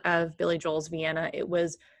cover of Billy Joel's Vienna. It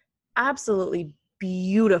was absolutely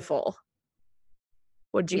beautiful.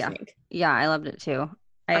 What did you think? Yeah, I loved it too.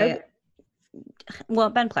 Well,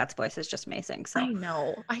 Ben Platt's voice is just amazing. So I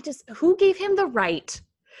know. Who gave him the right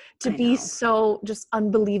to be so just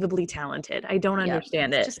unbelievably talented? I don't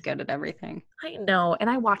understand it. Just good at everything. I know. And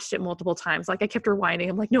I watched it multiple times. Like I kept rewinding.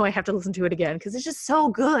 I'm like, no, I have to listen to it again because it's just so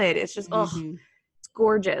good. It's just, it's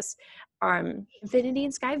gorgeous. Infinity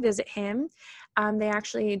and Skye visit him. They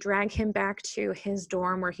actually drag him back to his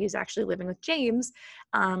dorm where he's actually living with James,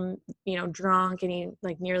 you know, drunk, and he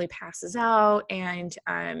like nearly passes out. And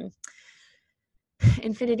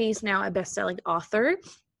Infinity's now a best-selling author.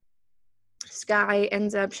 Skye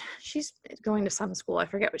ends up, she's going to some school. I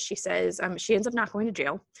forget what she says. She ends up not going to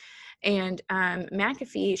jail. And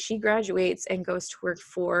McAfee, she graduates and goes to work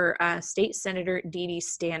for State Senator Dee Dee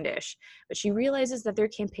Standish. But she realizes that their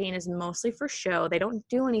campaign is mostly for show. They don't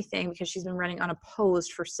do anything because she's been running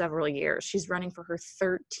unopposed for several years. She's running for her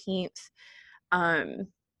 13th, 13th,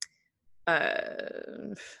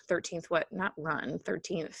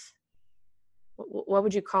 what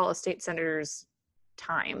would you call a state senator's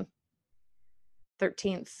time?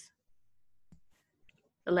 13th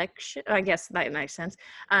election, I guess that makes sense.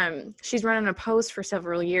 She's running unopposed for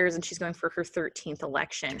several years and she's going for her 13th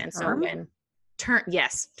election. And so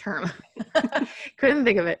term. Couldn't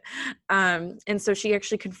think of it. And so she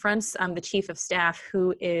actually confronts the chief of staff,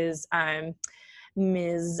 who is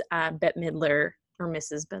Ms. Bette Midler, or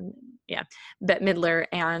Mrs. Bette Midler,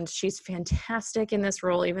 and she's fantastic in this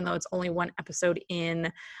role, even though it's only one episode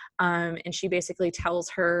in. And she basically tells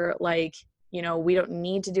her, like, you know, we don't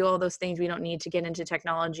need to do all those things. We don't need to get into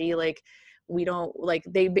technology. Like, we don't, like,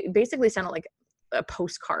 they basically sent out like a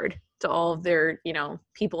postcard to all of their, you know,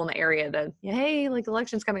 people in the area to, hey, like,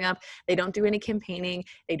 election's coming up. They don't do any campaigning.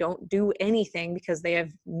 They don't do anything because they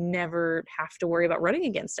have never have to worry about running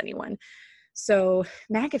against anyone. So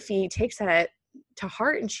McAfee takes that to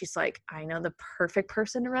heart and she's like, I know the perfect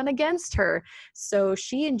person to run against her. So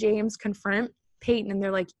she and James confront Peyton and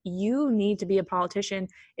they're like, you need to be a politician.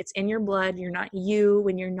 It's in your blood. You're not you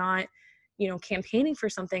when you're not, you know, campaigning for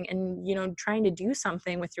something and, you know, trying to do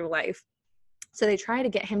something with your life. So they try to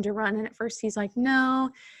get him to run. And at first he's like, no.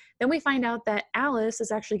 Then we find out that Alice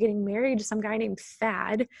is actually getting married to some guy named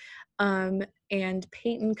Thad. And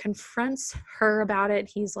Peyton confronts her about it.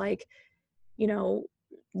 He's like, you know,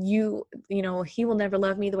 he will never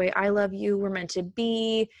love me the way I love you. We're meant to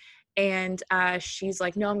be. And she's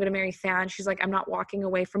like, no, I'm going to marry Thad. She's like, I'm not walking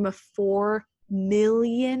away from a $4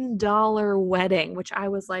 million wedding, which I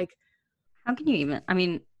was like, how can you even, I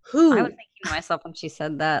mean, who? I was thinking to myself when she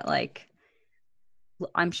said that, like,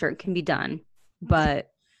 I'm sure it can be done, but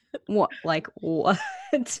what what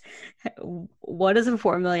does a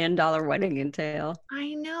 $4 million wedding entail?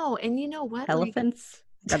 I know. And you know what? Elephants?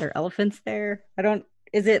 Are there elephants there?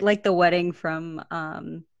 Is it like the wedding from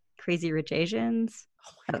Crazy Rich Asians?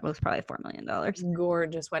 That was probably $4 million.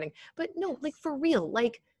 Gorgeous wedding. But no, like for real,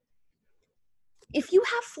 like if you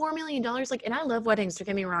have $4 million, like, and I love weddings, don't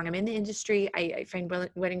get me wrong. I'm in the industry. I find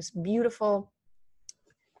weddings beautiful.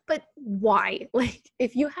 But why? Like,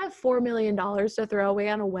 if you have $4 million to throw away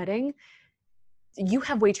on a wedding, you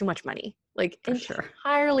have way too much money. Like,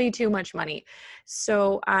 entirely too much money.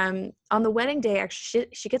 So on the wedding day, actually,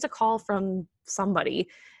 she gets a call from somebody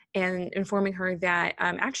and informing her that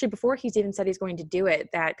actually before he's even said he's going to do it,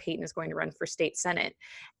 that Peyton is going to run for state senate.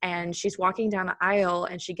 And she's walking down the aisle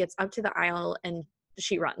and she gets up to the aisle and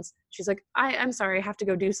she runs. She's like, I'm sorry, I have to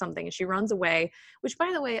go do something. And she runs away, which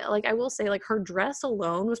by the way, like I will say, like her dress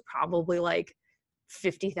alone was probably like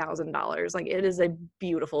 $50,000. Like it is a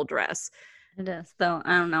beautiful dress. It is, though.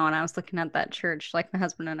 I don't know. When I was looking at that church, like my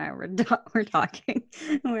husband and I were talking,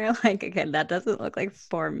 and we were like, okay, that doesn't look like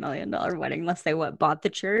 $4 million wedding unless they bought the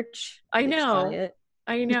church. I know.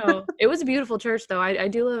 I know. It was a beautiful church, though. I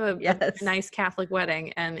do love a nice Catholic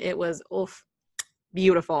wedding, and it was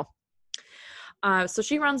beautiful. So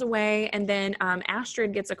she runs away, and then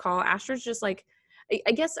Astrid gets a call. Astrid's just like,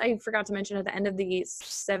 I guess I forgot to mention at the end of the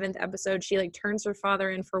 7th episode, she like turns her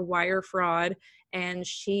father in for wire fraud, and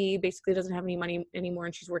she basically doesn't have any money anymore,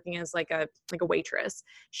 and she's working as like a waitress.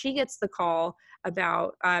 She gets the call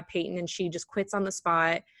about Peyton, and she just quits on the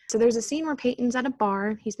spot. So there's a scene where Peyton's at a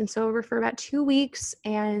bar. He's been sober for about 2 weeks,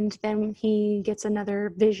 and then he gets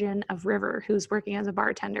another vision of River, who's working as a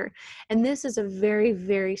bartender. And this is a very,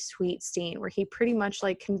 very sweet scene where he pretty much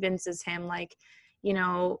like convinces him, like, you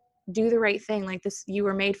know, do the right thing. Like this, you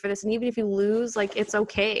were made for this. And even if you lose, like, it's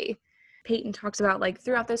okay. Peyton talks about like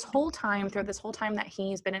throughout this whole time that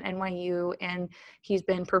he's been at NYU and he's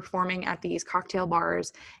been performing at these cocktail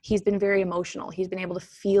bars, he's been very emotional. He's been able to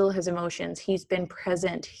feel his emotions. He's been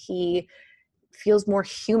present. He feels more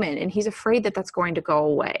human, and he's afraid that that's going to go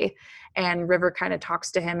away. And River kind of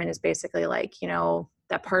talks to him and is basically like, you know,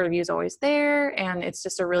 that part of you is always there. And it's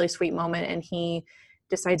just a really sweet moment. And he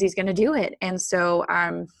decides he's going to do it. And so,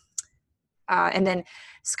 and then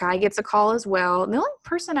Sky gets a call as well. And the only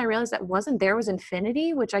person I realized that wasn't there was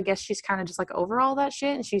Infinity, which I guess she's kind of just like over all that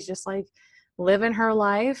shit. And she's just like living her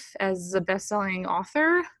life as a best-selling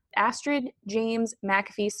author. Astrid, James,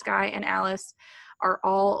 McAfee, Sky, and Alice are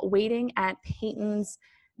all waiting at Peyton's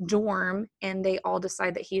dorm. And they all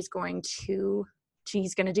decide that he's going to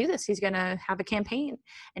do this. He's going to have a campaign.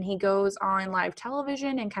 And he goes on live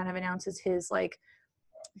television and kind of announces his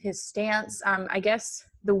stance. I guess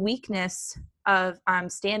the weakness of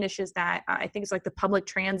Standish is that I think it's like the public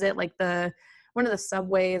transit, like one of the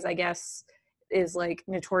subways, I guess, is like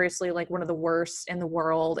notoriously like one of the worst in the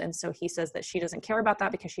world. And so he says that she doesn't care about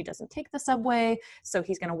that because she doesn't take the subway. So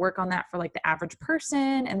he's going to work on that for like the average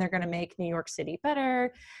person, and they're going to make New York City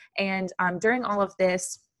better. And during all of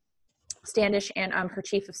this, Standish and her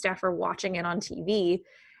chief of staff are watching it on TV.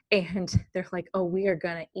 And they're like, oh, we are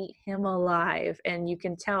going to eat him alive. And you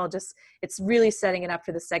can tell just, it's really setting it up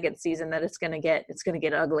for the second season that it's going to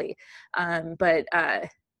get ugly. But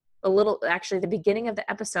a little, actually the beginning of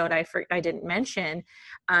the episode, I didn't mention,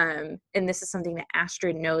 and this is something that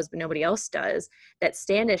Astrid knows, but nobody else does, that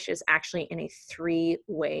Standish is actually in a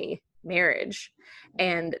 3-way marriage.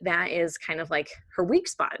 And that is kind of like her weak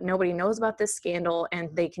spot. Nobody knows about this scandal, and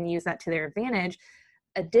they can use that to their advantage.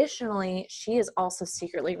 Additionally, she is also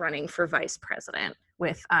secretly running for vice president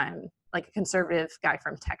with like a conservative guy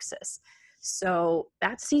from Texas. So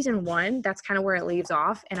that's season 1. That's kind of where it leaves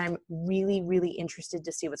off. And I'm really, really interested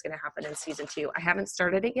to see what's going to happen in season 2. I haven't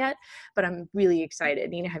started it yet, but I'm really excited.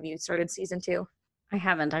 Nina, have you started season 2? I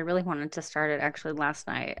haven't. I really wanted to start it actually last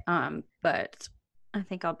night. But I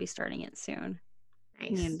think I'll be starting it soon.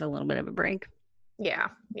 Nice. I need a little bit of a break. Yeah.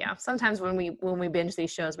 Sometimes when we binge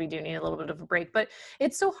these shows, we do need a little bit of a break, but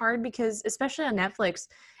it's so hard because especially on Netflix,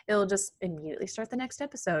 it'll just immediately start the next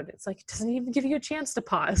episode. It's like, it doesn't even give you a chance to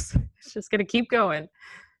pause. It's just going to keep going.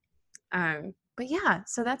 But yeah,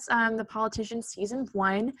 so that's The Politician season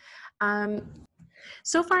 1.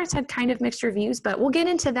 So far it's had kind of mixed reviews, but we'll get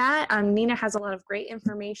into that. Nina has a lot of great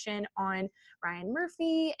information on Ryan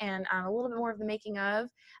Murphy and a little bit more of the making of.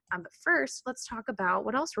 But first, let's talk about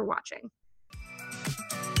what else we're watching.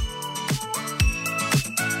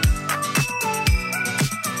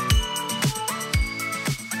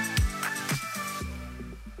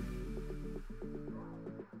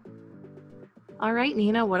 All right,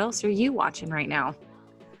 Nina, what else are you watching right now?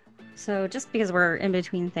 So just because we're in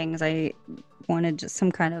between things, I wanted just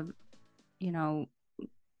some kind of, you know,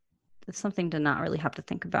 something to not really have to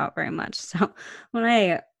think about very much. So when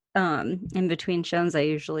I in between shows, I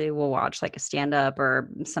usually will watch like a stand up or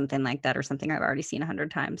something like that, or something I've already seen 100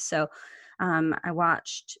 times. So I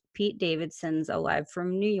watched Pete Davidson's Alive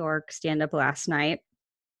from New York stand up last night,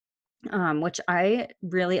 which I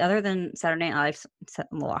really, other than Saturday Night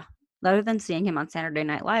Live, other than seeing him on Saturday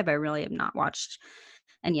Night Live, I really have not watched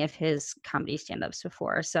any of his comedy stand-ups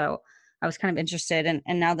before. So I was kind of interested,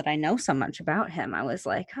 and now that I know so much about him, I was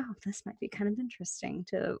like, oh, this might be kind of interesting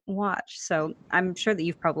to watch. So I'm sure that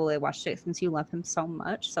you've probably watched it since you love him so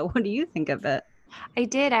much. So what do you think of it? I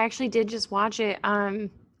did. I actually did just watch it.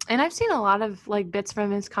 And I've seen a lot of like bits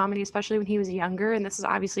from his comedy, especially when he was younger. And this is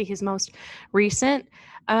obviously his most recent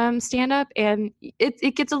stand up. And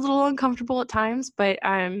it gets a little uncomfortable at times, but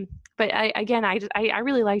I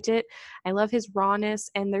really liked it. I love his rawness.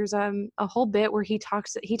 And there's a whole bit where he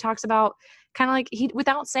talks about kind of like he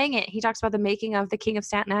without saying it, he talks about the making of The King of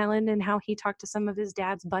Staten Island and how he talked to some of his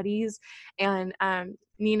dad's buddies. And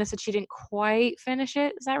Nina said she didn't quite finish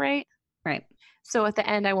it. Is that right? Right. So at the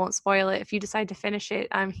end, I won't spoil it. If you decide to finish it,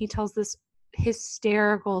 he tells this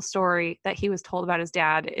hysterical story that he was told about his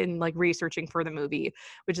dad in like researching for the movie,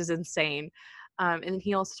 which is insane. And then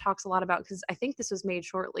he also talks a lot about, because I think this was made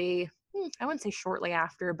shortly, I wouldn't say shortly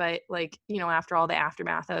after, but like, after all the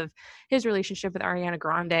aftermath of his relationship with Ariana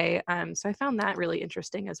Grande. So I found that really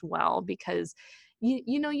interesting as well, because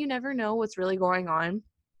you never know what's really going on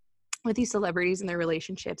with these celebrities and their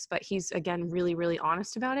relationships, but he's again really, really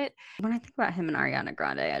honest about it. When I think about him and Ariana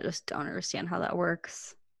Grande, I just don't understand how that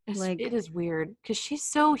works. It is weird because she's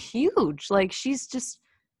so huge. Like she's just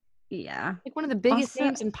Yeah. like one of the biggest Also,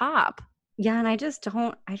 names in pop. yeah, and I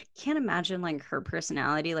can't imagine like her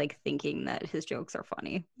personality, like thinking that his jokes are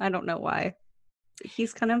funny. I don't know why.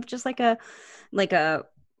 He's kind of just like a,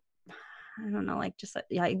 I don't know, like just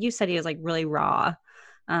yeah, you said he was like really raw,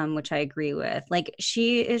 which I agree with. Like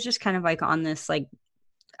she is just kind of like on this like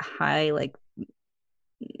high, like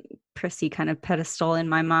prissy kind of pedestal in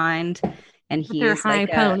my mind. And With her he's high like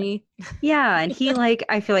a, pony. yeah, and he like,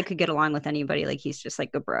 I feel like could get along with anybody. Like he's just like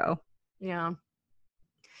a bro. Yeah.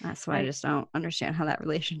 That's why I I just don't understand how that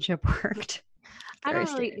relationship worked. I Very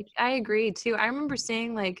don't really strange. I agree too. I remember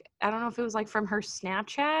seeing like I don't know if it was like from her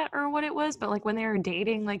Snapchat or what it was, but like when they were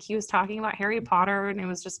dating, like he was talking about Harry Potter and it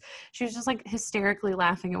was just she was just like hysterically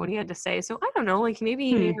laughing at what he had to say. So I don't know, like maybe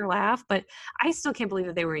he Hmm. made her laugh, but I still can't believe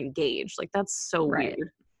that they were engaged. Like that's so Right.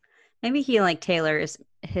 weird. Maybe he like tailors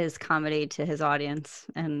his comedy to his audience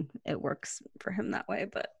and it works for him that way.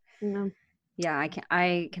 But Yeah. yeah,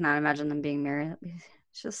 I cannot imagine them being married.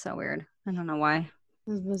 It's just so weird. I don't know why.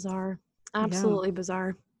 It was bizarre. Yeah. Absolutely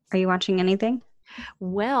bizarre. Are you watching anything?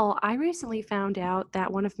 Well, I recently found out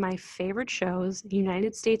that one of my favorite shows,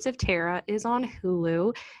 United States of Terra, is on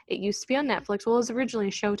Hulu. It used to be on Netflix. Well, it was originally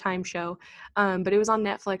a Showtime show, but it was on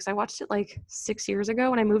Netflix. I watched it like 6 years ago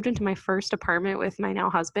when I moved into my first apartment with my now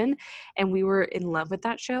husband, and we were in love with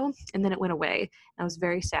that show. And then it went away. I was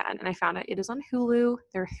very sad. And I found out it is on Hulu.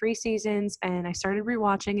 There are 3 seasons, and I started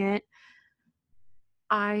rewatching it.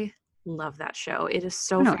 I love that show. It is I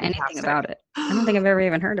so don't know anything fantastic. about it. I don't think I've ever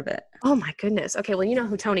even heard of it. Oh my goodness. Okay, well, you know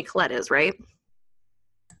who Toni Collette is, right?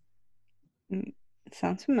 Mm,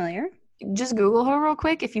 sounds familiar. Just Google her real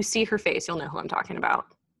quick. If you see her face, you'll know who I'm talking about.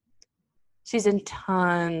 She's in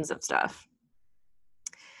tons of stuff.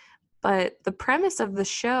 But the premise of the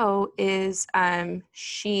show is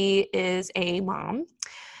she is a mom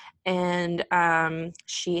and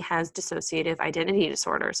she has dissociative identity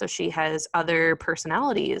disorder. So she has other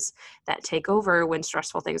personalities that take over when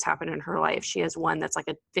stressful things happen in her life. She has one that's like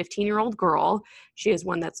a 15-year-old girl. She has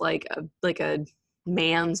one that's like a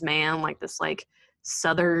man's man, like this like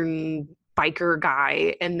Southern biker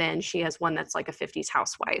guy. And then she has one that's like a 50s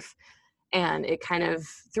housewife. And it kind of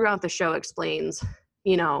throughout the show explains,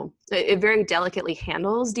 it very delicately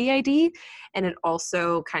handles DID, and it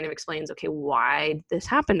also kind of explains, okay, why this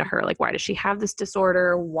happened to her. Like, why does she have this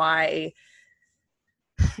disorder? Why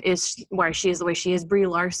she is the way she is. Brie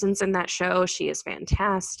Larson's in that show. She is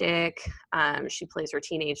fantastic. She plays her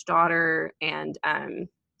teenage daughter, and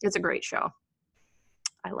it's a great show.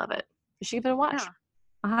 I love it. You should give it a watch. Yeah.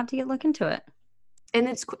 I'll have to look into it. And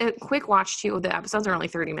it's a quick watch too. The episodes are only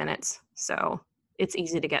 30 minutes, so it's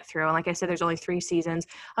easy to get through. And like I said, there's only 3 seasons.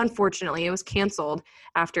 Unfortunately, it was canceled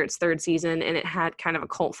after its 3rd season, and it had kind of a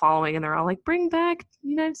cult following, and they're all like, bring back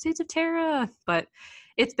United States of Terra. But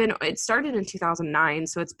it started in 2009,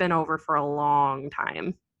 so it's been over for a long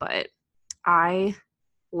time. But I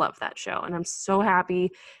love that show, and I'm so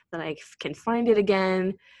happy that I can find it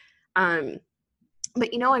again. But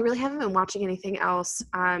I really haven't been watching anything else.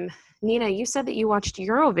 Nina, you said that you watched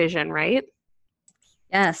Eurovision, right?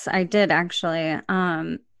 Yes, I did actually.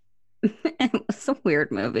 It was a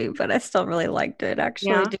weird movie, but I still really liked it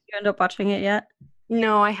actually. Yeah. Did you end up watching it yet?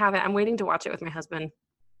 No, I haven't. I'm waiting to watch it with my husband.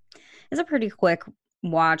 It's a pretty quick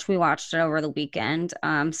watch. We watched it over the weekend.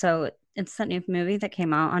 So it's that new movie that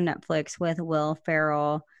came out on Netflix with Will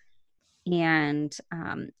Ferrell and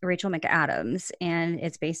Rachel McAdams, and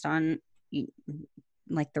it's based on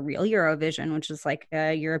like the real Eurovision, which is like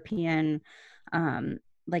a European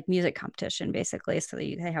like music competition basically. So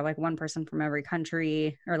they have like one person from every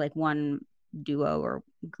country, or like one duo or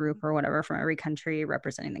group or whatever from every country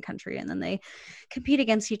representing the country, and then they compete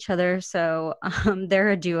against each other. So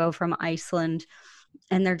they're a duo from Iceland,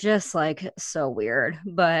 and they're just like so weird,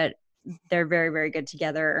 but they're very, very good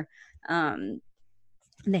together.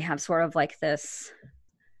 They have sort of like this,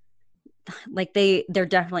 like they're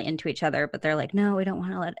definitely into each other, but they're like, no, we don't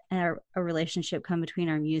want to let a relationship come between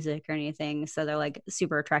our music or anything. So they're like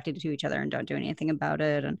super attracted to each other and don't do anything about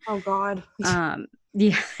it. And Oh God.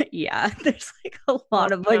 yeah, there's like a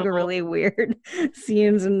lot of like really weird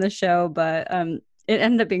scenes in the show, but it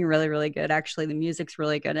ended up being really, really good. Actually, the music's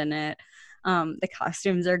really good in it. The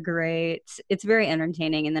costumes are great. It's very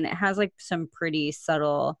entertaining, and then it has like some pretty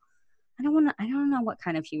subtle, I don't know what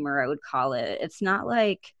kind of humor I would call it. It's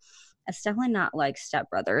definitely not like Step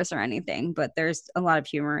Brothers or anything, but there's a lot of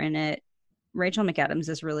humor in it. Rachel McAdams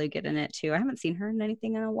is really good in it too. I haven't seen her in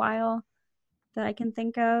anything in a while that I can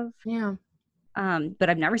think of. Yeah. But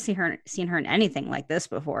I've never seen her in anything like this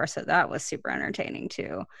before, so that was super entertaining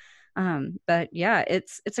too. But yeah,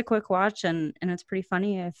 it's a quick watch, and it's pretty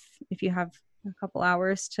funny if you have a couple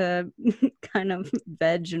hours to kind of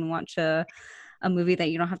veg and watch a movie that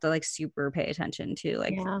you don't have to like super pay attention to.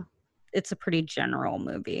 Like, Yeah. it's a pretty general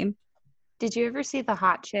movie. Did you ever see The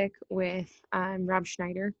Hot Chick with Rob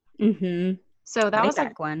Schneider? Mm-hmm. So that was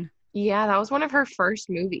back one. Yeah, that was one of her first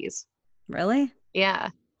movies. Really? Yeah.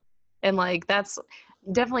 And like that's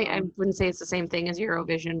definitely, I wouldn't say it's the same thing as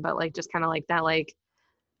Eurovision, but like just kind of like that like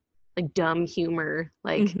dumb humor.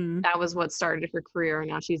 Like that was what started her career, and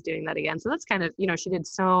now she's doing that again. So that's kind of, she did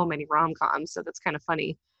so many rom-coms, so that's kind of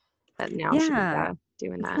funny that now she's doing that.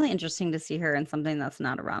 It's really interesting to see her in something that's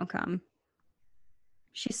not a rom-com.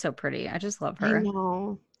 She's so pretty. I just love her. I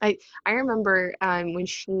know. I remember when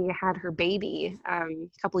she had her baby a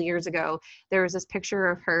couple of years ago, there was this picture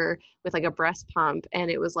of her with like a breast pump,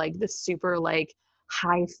 and it was like this super like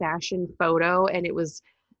high fashion photo, and it was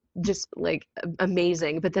just like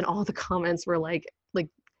amazing. But then all the comments were like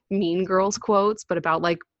Mean Girls quotes, but about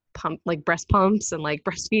like breast pumps and like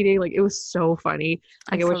breastfeeding. Like it was so funny.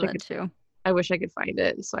 Like I wish I could find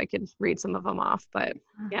it so I could read some of them off. But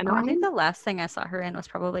yeah, no, I think the last thing I saw her in was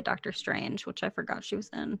probably Doctor Strange, which I forgot she was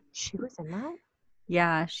in. She was in that?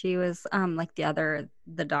 Yeah, she was like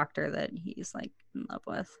the doctor that he's like in love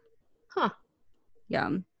with. Huh. Yeah.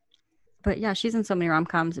 But yeah, she's in so many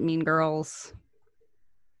rom-coms, Mean Girls,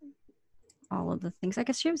 all of the things. I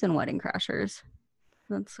guess she was in Wedding Crashers.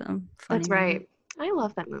 That's funny. That's right. I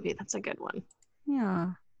love that movie. That's a good one.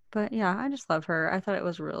 Yeah. But yeah, I just love her. I thought it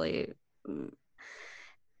was really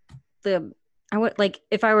I would like,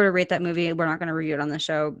 if I were to rate that movie, we're not going to review it on the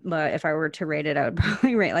show, but if I were to rate it, I would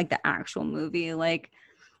probably rate like the actual movie like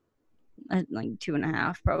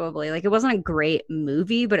 2.5 probably. Like, it wasn't a great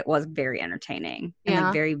movie, but it was very entertaining and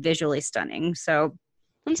like very visually stunning. So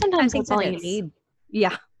and sometimes that's all you need.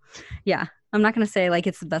 Yeah. I'm not going to say like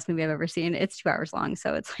it's the best movie I've ever seen. It's 2 hours long,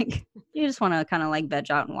 so it's like you just want to kind of like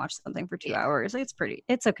veg out and watch something for 2 hours. Like,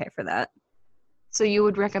 it's okay for that. So you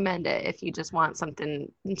would recommend it if you just want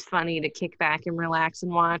something funny to kick back and relax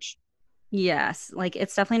and watch? Yes. Like,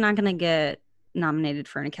 it's definitely not going to get nominated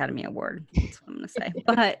for an Academy Award. That's what I'm going to say.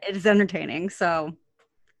 But it is entertaining. So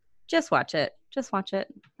just watch it.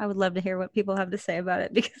 I would love to hear what people have to say about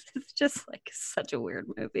it, because it's just like such a weird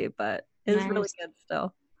movie, but it's really good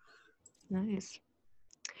still. Nice.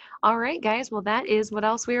 All right, guys. Well, that is what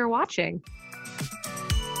else we are watching.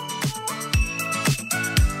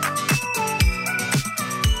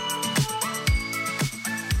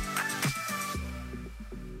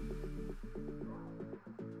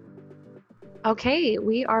 Okay,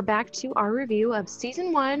 we are back to our review of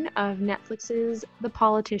season 1 of Netflix's The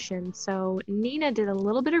Politician. So Nina did a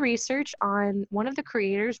little bit of research on one of the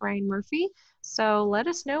creators, Ryan Murphy. So let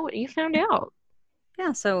us know what you found out.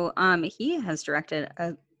 Yeah, so he has directed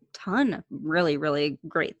a ton of really, really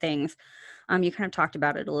great things. You kind of talked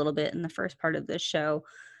about it a little bit in the first part of this show.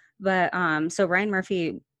 But so Ryan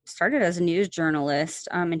Murphy started as a news journalist,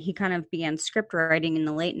 and he kind of began script writing in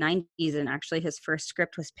the late 90s. And actually, his first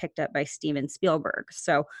script was picked up by Steven Spielberg.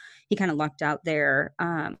 So he kind of lucked out there.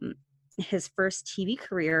 His first TV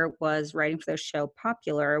career was writing for the show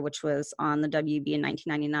Popular, which was on the WB in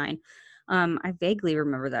 1999. I vaguely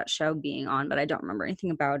remember that show being on, but I don't remember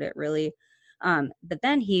anything about it really. But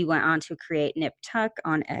then he went on to create Nip Tuck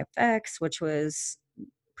on FX, which was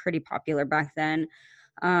pretty popular back then.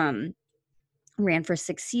 Ran for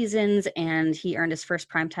 6 seasons, and he earned his first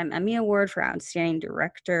Primetime Emmy Award for Outstanding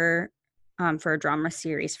Director for a drama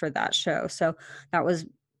series for that show. So that was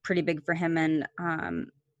pretty big for him. And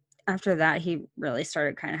after that, he really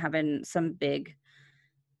started kind of having some big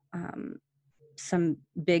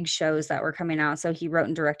shows that were coming out. So he wrote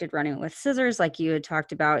and directed Running with Scissors, like you had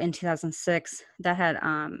talked about in 2006. That had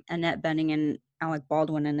Annette Bening and Alec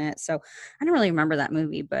Baldwin in it. So I don't really remember that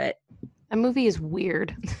movie, but that movie is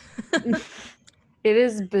weird. It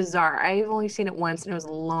is bizarre. I've only seen it once, and it was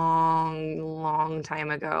a long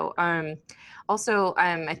time ago. Also,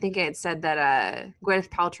 I think it said that Gwyneth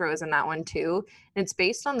Paltrow is in that one too. And it's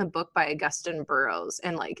based on the book by Augustin Burroughs,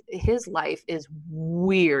 and like his life is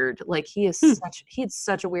weird. Like he had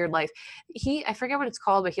such a weird life. I forget what it's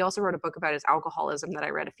called, but he also wrote a book about his alcoholism that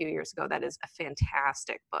I read a few years ago. That is a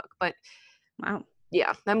fantastic book. But wow,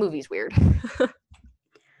 yeah, that movie's weird.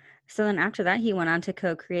 So then after that, he went on to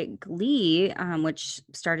co-create Glee, which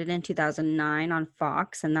started in 2009 on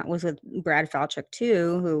Fox. And that was with Brad Falchuk,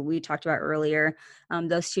 too, who we talked about earlier.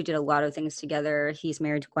 Those two did a lot of things together. He's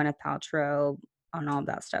married to Gwyneth Paltrow on all of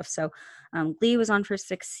that stuff. So Glee was on for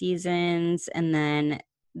 6 seasons. And then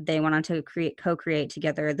they went on to co-create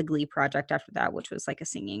together the Glee Project after that, which was like a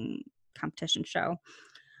singing competition show.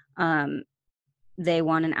 They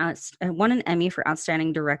won an Emmy for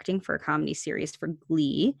Outstanding Directing for a comedy series for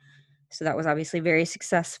Glee. So that was obviously very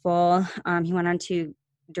successful. He went on to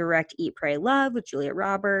direct Eat, Pray, Love with Julia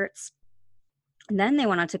Roberts. And then they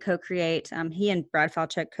went on to co-create, he and Brad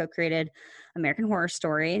Falchuk co-created American Horror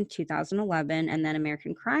Story in 2011 and then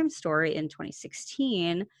American Crime Story in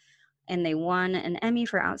 2016. And they won an Emmy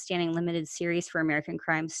for Outstanding Limited Series for American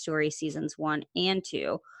Crime Story Seasons 1 and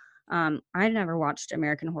 2. I never watched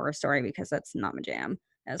American Horror Story because that's not my jam,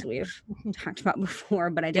 as we've talked about before,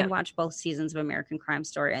 but I did watch both seasons of American Crime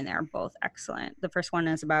Story, and they're both excellent. The first one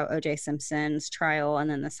is about O.J. Simpson's trial, and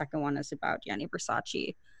then the second one is about Gianni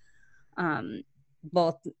Versace.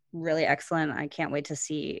 Both really excellent. I can't wait to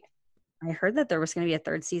see. I heard that there was going to be a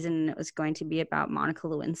third season, and it was going to be about Monica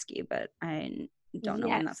Lewinsky, but I don't know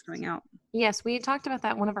when that's coming out. Yes, we talked about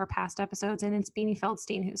that in one of our past episodes, and it's Beanie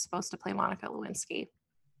Feldstein who's supposed to play Monica Lewinsky.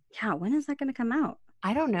 Yeah, when is that going to come out?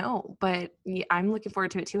 I don't know, but I'm looking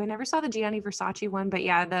forward to it too. I never saw the Gianni Versace one, but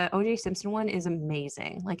yeah, the O.J. Simpson one is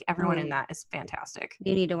amazing. Like everyone in that is fantastic.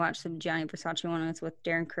 You need to watch the Gianni Versace one. It's with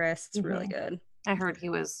Darren Criss. It's really good. I heard he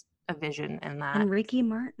was a vision in that. And Ricky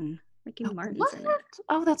Martin. Martin's in it.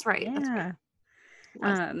 Oh, that's right. Yeah.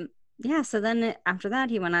 That's right. So then after that,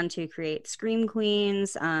 he went on to create Scream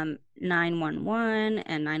Queens, 911,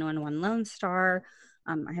 and 911 Lone Star.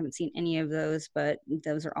 I haven't seen any of those, but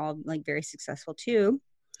those are all like very successful too.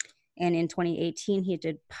 And in 2018, he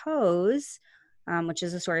did Pose, which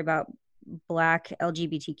is a story about Black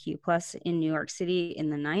LGBTQ plus in New York City in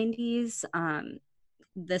the 90s.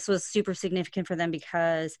 This was super significant for them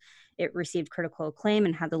because it received critical acclaim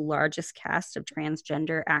and had the largest cast of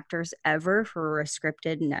transgender actors ever for a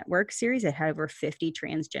scripted network series. It had over 50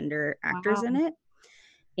 transgender actors in it.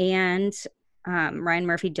 And Ryan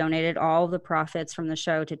Murphy donated all the profits from the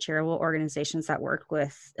show to charitable organizations that work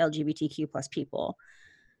with LGBTQ plus people.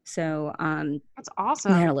 So that's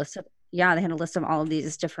awesome. They had a list of all of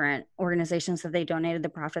these different organizations that they donated the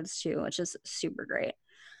profits to, which is super great.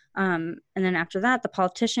 And then after that, The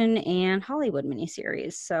Politician and Hollywood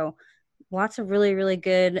miniseries. So lots of really, really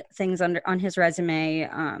good things on his resume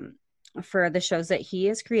for the shows that he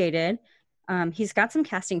has created. He's got some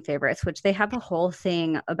casting favorites, which they have a whole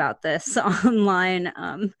thing about this online,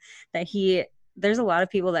 that there's a lot of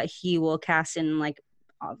people that he will cast in, like,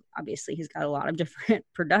 obviously he's got a lot of different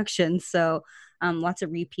productions. So lots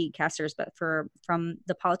of repeat casters, but from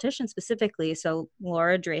The Politician specifically. So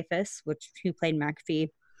Laura Dreyfus, who played McAfee,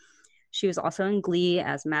 she was also in Glee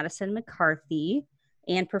as Madison McCarthy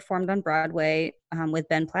and performed on Broadway with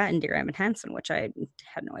Ben Platt and Dear Evan Hansen, which I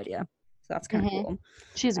had no idea. So that's kind of cool.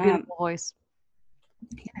 She has a beautiful voice.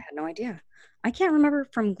 Yeah, I had no idea. I can't remember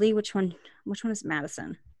from Glee which one is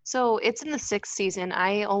Madison. So it's in the 6th season.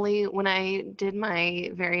 When I did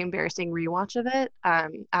my very embarrassing rewatch of it,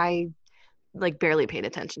 I like barely paid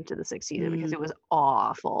attention to the 6th season because it was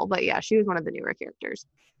awful. But yeah, she was one of the newer characters.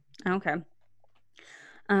 Okay.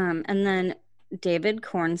 And then David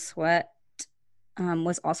Cornsweet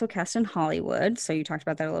was also cast in Hollywood. So you talked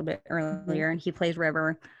about that a little bit Mhm. earlier, and he plays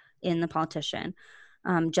River in The Politician.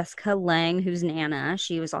 Jessica Lange, who's Nana,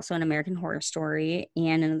 she was also in American Horror Story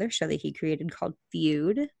and another show that he created called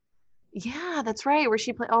Feud. Yeah, that's right. Where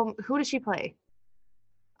she play? Oh, who does she play?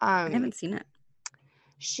 I Um, haven't seen it.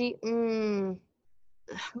 she. Who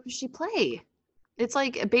does she play? It's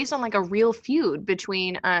like based on like a real feud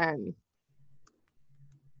between um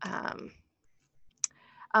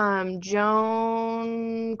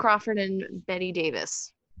Joan Crawford and Betty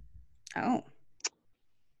Davis. Oh,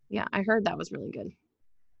 Yeah, I heard that was really good.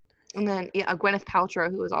 And then yeah, Gwyneth Paltrow,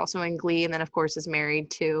 who was also in Glee, and then of course is married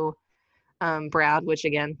to Brad, which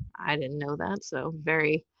again I didn't know that, so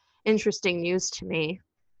very interesting news to me.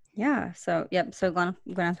 yeah. So, yep. So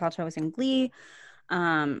Gwyneth Paltrow was in Glee.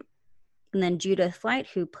 Um, and then Judith Light,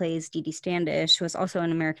 who plays Dee Dee Standish, was also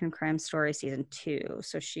in American Crime Story season 2.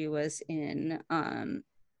 So she was in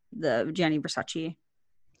the Gianni Versace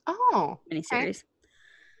Oh, okay. miniseries.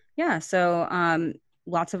 Yeah. So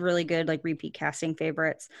lots of really good like repeat casting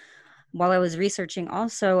favorites. While I was researching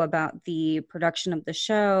also about the production of the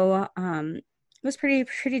show, it was pretty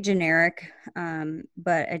generic,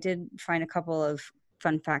 but I did find a couple of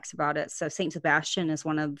fun facts about it. So Saint Sebastian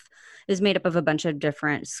is made up of a bunch of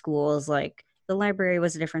different schools. Like the library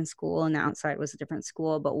was a different school, and the outside was a different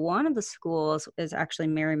school. But one of the schools is actually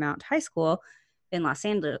Marymount High School in Los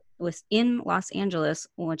Angeles,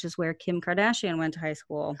 which is where Kim Kardashian went to high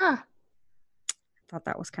school. Huh. Thought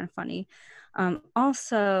that was kind of funny.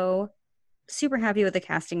 Also, super happy with the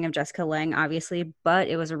casting of Jessica Lange, obviously, but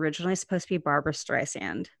it was originally supposed to be Barbara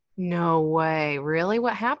Streisand. No way. Really?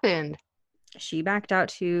 What happened? She backed out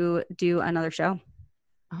to do another show.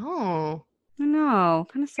 Oh, I know,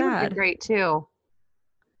 kind of she would have been sad. great too.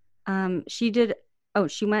 She did. Oh,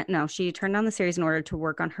 she went. No, she turned down the series in order to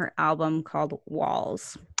work on her album called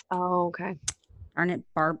Walls. Oh, okay. Darn it,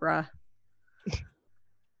 Barbara.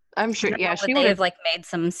 I'm I sure. don't know. Yeah, Would she they would have. have like made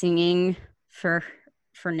some singing for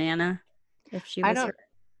Nana if she I was don't. her?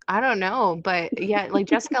 I don't know, but yeah, like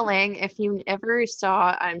Jessica Lange, if you ever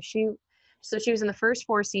saw, she was in the first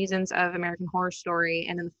four seasons of American Horror Story,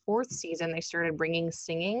 and in the fourth season they started bringing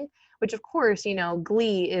singing, which of course,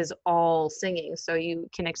 Glee is all singing, so you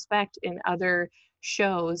can expect in other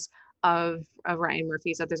shows of Ryan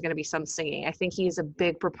Murphy's that there's going to be some singing. I think he's a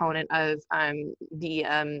big proponent of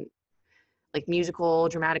the like musical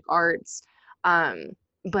dramatic arts. Um,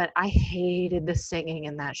 but I hated the singing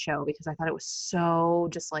in that show because I thought it was so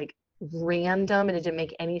just like random and it didn't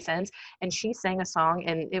make any sense. And she sang a song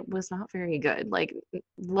and it was not very good. Like,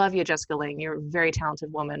 love you, Jessica Lange. You're a very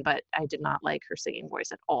talented woman, but I did not like her singing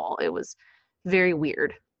voice at all. It was very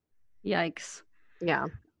weird. Yikes. Yeah.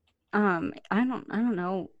 I don't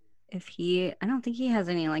know if I don't think he has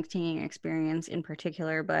any like singing experience in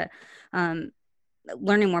particular, but um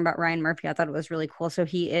learning more about Ryan Murphy, I thought it was really cool. So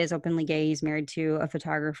he is openly gay. He's married to a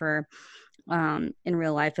photographer in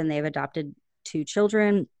real life, and they've adopted 2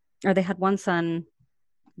 children, or they had one son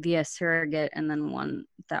via surrogate and then one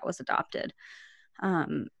that was adopted.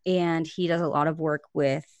 And he does a lot of work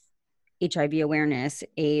with HIV awareness,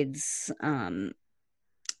 AIDS,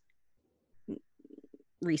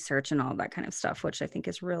 research and all that kind of stuff, which I think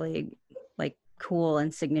is really like cool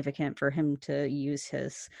and significant for him to use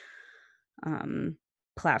his um,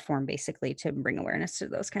 platform basically to bring awareness to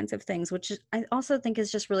those kinds of things, which I also think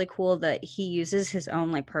is just really cool that he uses his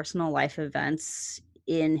own like personal life events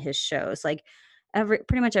in his shows. Like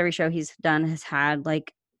pretty much every show he's done has had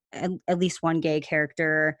like at least one gay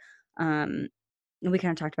character. And we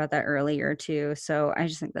kind of talked about that earlier too. So I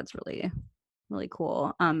just think that's really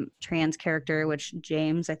cool. Trans character, which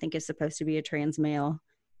James I think is supposed to be a trans male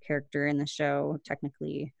character in the show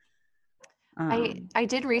technically. I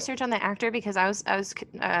did research on the actor because I was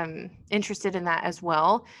interested in that as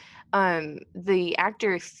well. The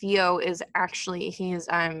actor Theo is actually he's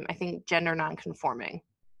I think gender nonconforming,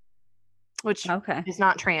 which Okay. is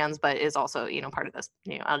not trans but is also part of this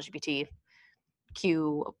LGBTQIA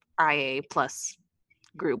plus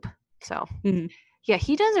group. So Mhm. yeah,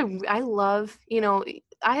 he does I love,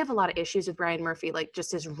 I have a lot of issues with Brian Murphy, like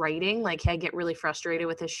just his writing. Like I get really frustrated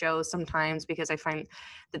with his shows sometimes because I find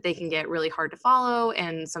that they can get really hard to follow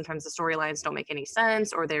and sometimes the storylines don't make any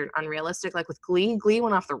sense or they're unrealistic. Like with Glee, Glee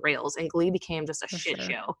went off the rails and Glee became just a For shit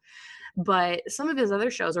sure. show. But some of his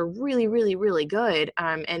other shows are really, really, really good.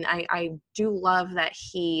 And I do love that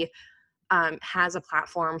he has a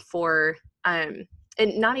platform for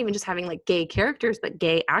and not even just having like gay characters, but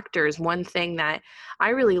gay actors. One thing that I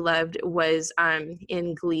really loved was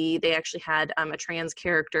in Glee, they actually had a trans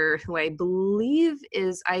character who I believe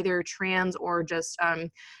is either trans or just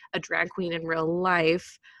a drag queen in real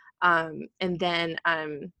life. And then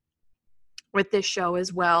with this show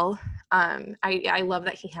as well, I love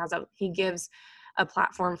that he gives a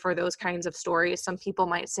platform for those kinds of stories. Some people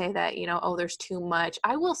might say that, you know, oh, there's too much.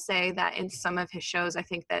 I will say that in some of his shows, I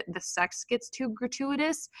think that the sex gets too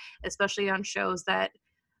gratuitous, especially on shows that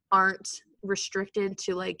aren't restricted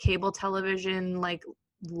to like cable television, like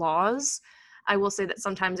laws. I will say that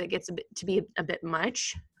sometimes it gets to be a bit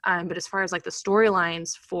much. But as far as like the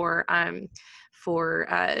storylines for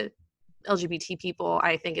LGBT people,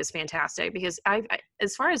 I think is fantastic, because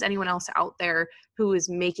as far as anyone else out there who is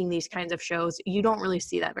making these kinds of shows, you don't really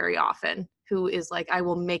see that very often, who is like, I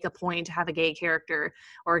will make a point to have a gay character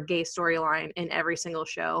or a gay storyline in every single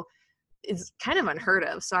show. Is kind of unheard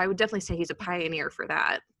of. So I would definitely say he's a pioneer for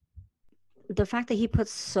that. The fact that he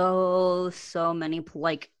puts so many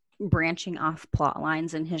like branching off plot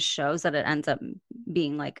lines in his shows that it ends up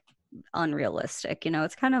being like unrealistic, you know,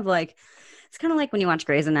 it's kind of like when you watch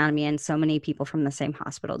Grey's Anatomy and so many people from the same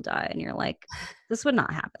hospital die and you're like, this would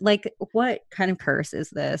not happen. Like, what kind of curse is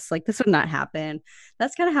this? Like, this would not happen.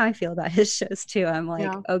 That's kind of how I feel about his shows too. I'm like,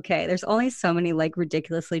 Yeah. okay, there's only so many like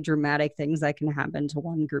ridiculously dramatic things that can happen to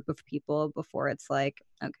one group of people before it's like,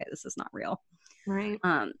 okay, this is not real. Right.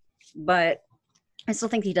 But I still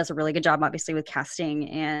think he does a really good job, obviously, with casting,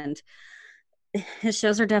 and his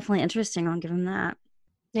shows are definitely interesting. I'll give him that.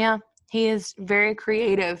 Yeah, he is very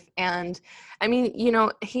creative. And I mean, you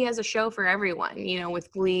know, he has a show for everyone, you know,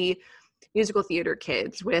 with Glee, musical theater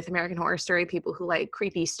kids, with American Horror Story, people who like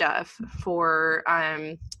creepy stuff, for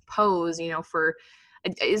Pose, you know, for,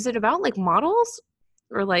 is it about like models,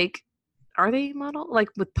 or like, are they model? Like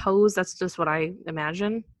with Pose, that's just what I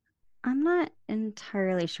imagine. I'm not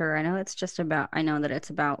entirely sure. I know that it's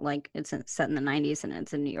about like set in the 90s and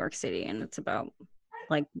it's in New York City and it's about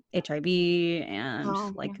like HIV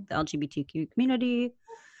and like the LGBTQ community.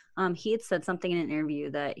 He had said something in an interview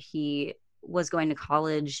that he was going to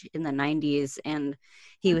college in the 90s and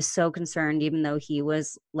he was so concerned, even though he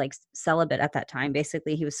was like celibate at that time,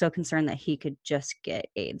 basically he was so concerned that he could just get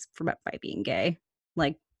AIDS by being gay,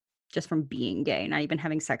 like just from being gay, not even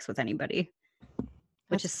having sex with anybody,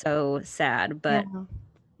 which is so sad. But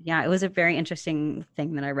yeah, it was a very interesting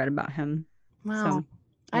thing that I read about him. Wow. So,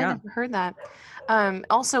 I never heard that.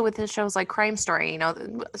 Also with his shows like Crime Story, you know,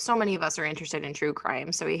 so many of us are interested in true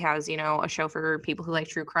crime. So he has, you know, a show for people who like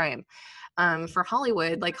true crime. For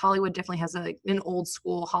Hollywood, like Hollywood definitely has an old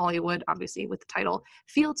school Hollywood, obviously with the title,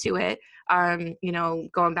 feel to it. You know,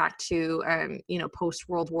 going back to, you know, post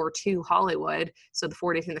World War II Hollywood, so the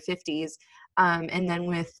 40s and the 50s. And then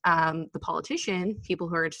with The Politician, people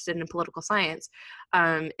who are interested in political science.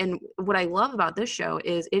 And what I love about this show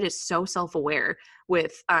is it is so self-aware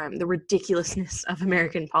with the ridiculousness of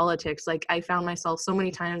American politics. Like, I found myself so many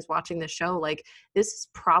times watching this show, like, this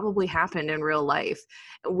probably happened in real life,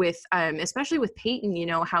 with especially with Peyton, you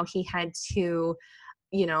know, how he had to,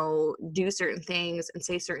 you know, do certain things and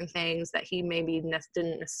say certain things that he maybe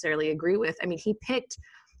didn't necessarily agree with. I mean, he picked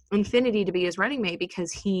Infinity to be his running mate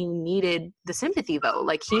because he needed the sympathy vote.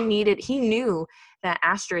 Like, he knew that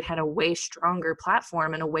Astrid had a way stronger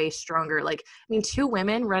platform and a way stronger, like, I mean, two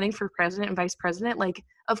women running for president and vice president, like,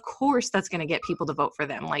 of course that's going to get people to vote for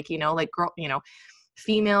them. Like, you know, like, girl, you know,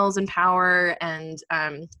 females in power and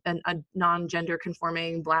a non-gender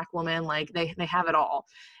conforming Black woman, like they have it all.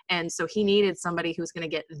 And so he needed somebody who's going to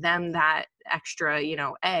get them that extra, you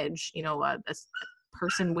know, edge, you know, a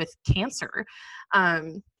person with cancer.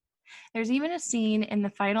 There's even a scene in the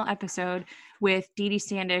final episode with Dee Dee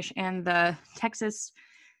Standish and the Texas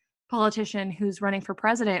politician who's running for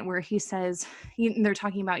president, where he says, they're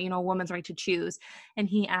talking about, you know, a woman's right to choose. And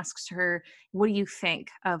he asks her, what do you think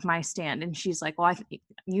of my stand? And she's like, well,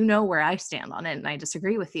 you know where I stand on it, and I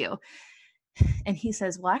disagree with you. And he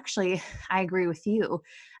says, well, actually, I agree with you.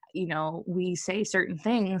 You know, we say certain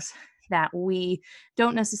things that we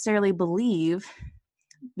don't necessarily believe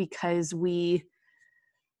because we,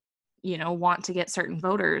 you know, want to get certain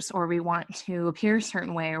voters, or we want to appear a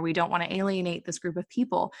certain way, or we don't want to alienate this group of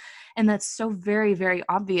people. And that's so very, very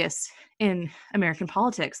obvious in American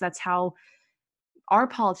politics. That's how our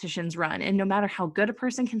politicians run. And no matter how good a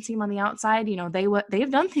person can seem on the outside, you know, they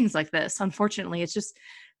have done things like this. Unfortunately, it's just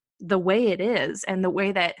the way it is, and the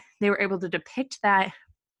way that they were able to depict that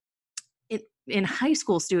in high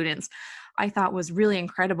school students, I thought was really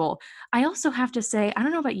incredible. I also have to say, I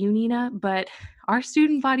don't know about you, Nina, but our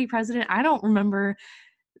student body president, I don't remember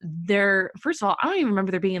first of all, I don't even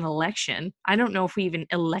remember there being an election. I don't know if we even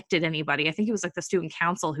elected anybody. I think it was like the student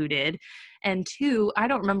council who did. And two, I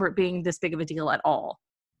don't remember it being this big of a deal at all.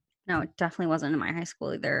 No, it definitely wasn't in my high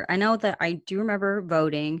school either. I know that I do remember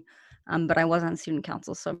voting, but I was on student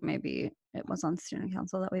council, so maybe it was on student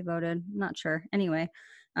council that we voted. Not sure. Anyway,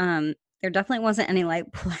 there definitely wasn't any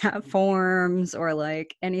like platforms or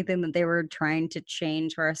like anything that they were trying to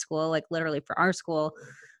change for our school. Like literally for our school,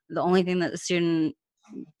 the only thing that the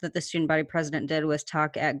student body president did was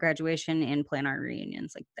talk at graduation and plan our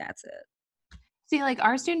reunions. Like that's it. See, like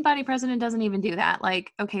our student body president doesn't even do that.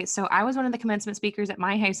 Like, okay, so I was one of the commencement speakers at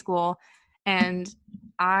my high school, and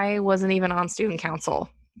I wasn't even on student council.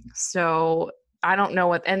 So I don't know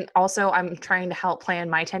what, and also I'm trying to help plan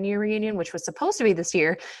my 10-year reunion, which was supposed to be this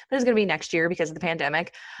year, but it's going to be next year because of the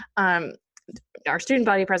pandemic. Our student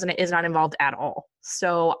body president is not involved at all.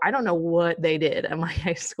 So I don't know what they did at my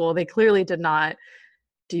high school. They clearly did not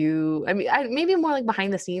do, I mean, maybe more like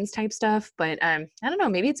behind the scenes type stuff, but I don't know,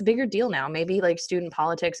 maybe it's a bigger deal now. Maybe like student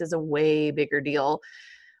politics is a way bigger deal,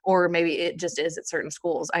 or maybe it just is at certain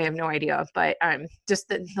schools. I have no idea, but just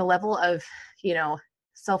the level of,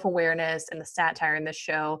 self-awareness and the satire in this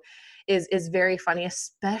show is very funny,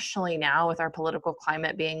 especially now with our political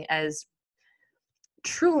climate being as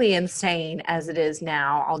truly insane as it is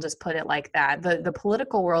now. I'll just put it like that. The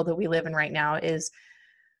political world that we live in right now is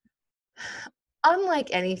unlike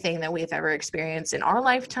anything that we've ever experienced in our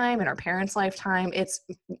lifetime, in our parents' lifetime. It's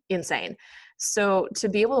insane. So to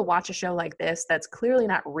be able to watch a show like this that's clearly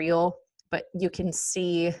not real, but you can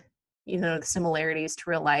see, the similarities to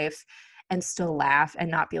real life and still laugh and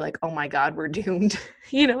not be like, oh my God, we're doomed.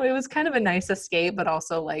 It was kind of a nice escape, but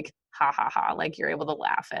also like, ha ha ha, like you're able to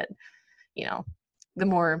laugh at, the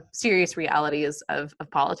more serious realities of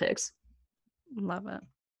politics. Love it.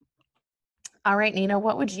 All right, Nina,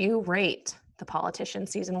 what would you rate The Politician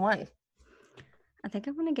season 1? I think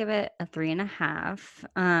I'm going to give it a 3.5.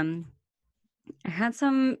 I had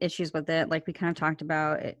some issues with it. Like we kind of talked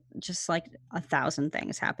about it, just like 1,000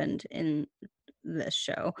 things happened in this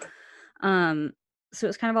show. So it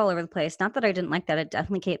was kind of all over the place. Not that I didn't like that. It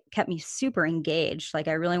definitely kept me super engaged. Like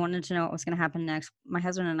I really wanted to know what was going to happen next. My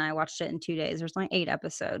husband and I watched it in 2 days. There's only 8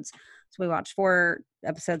 episodes. So we watched 4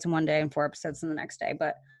 episodes in one day and 4 episodes in the next day.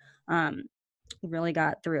 But really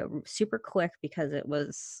got through it super quick because it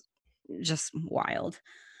was just wild.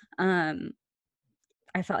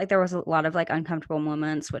 I felt like there was a lot of like uncomfortable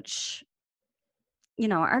moments, which,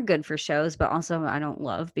 are good for shows, but also I don't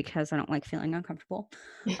love because I don't like feeling uncomfortable.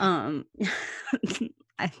 I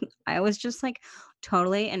was just like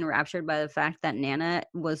totally enraptured by the fact that Nana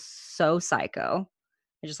was so psycho.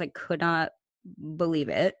 I just like could not believe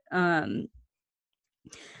it. I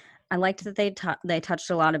liked that they touched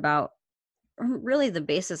a lot about really the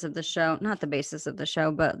basis of the show, not the basis of the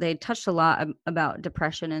show, but they touched a lot about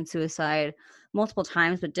depression and suicide multiple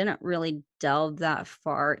times, but didn't really delve that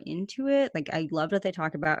far into it. Like I love that they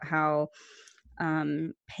talk about how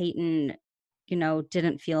Peyton,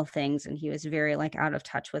 didn't feel things, and he was very like out of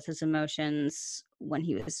touch with his emotions when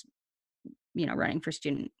he was, running for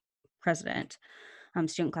student class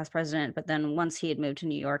president. But then once he had moved to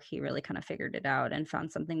New York, he really kind of figured it out and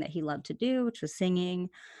found something that he loved to do, which was singing.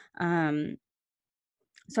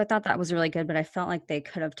 So I thought that was really good, but I felt like they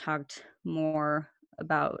could have talked more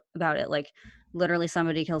about it. Like literally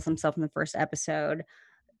somebody kills himself in the first episode.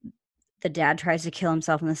 The dad tries to kill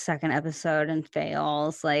himself in the second episode and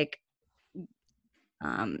fails. Like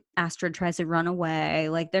Astrid tries to run away.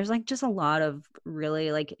 Like there's like just a lot of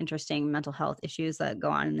really like interesting mental health issues that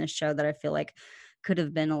go on in this show that I feel like could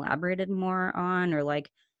have been elaborated more on or like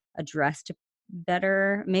addressed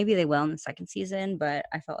better. Maybe they will in the second season, but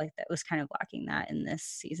I felt like that was kind of lacking that in this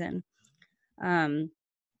season.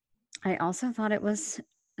 I also thought it was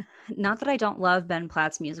not that I don't love Ben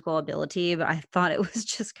Platt's musical ability, but I thought it was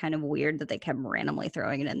just kind of weird that they kept randomly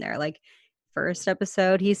throwing it in there. Like first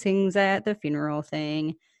episode, he sings at the funeral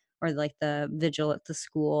thing or like the vigil at the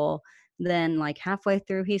school. Then like halfway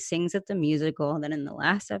through he sings at the musical, and then in the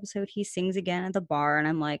last episode he sings again at the bar, and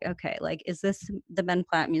I'm like, okay, like is this the Ben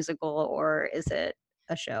Platt musical or is it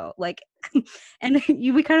a show? Like and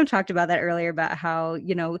we kind of talked about that earlier about how,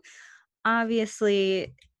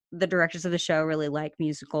 obviously the directors of the show really like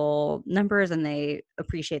musical numbers and they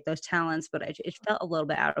appreciate those talents, but it felt a little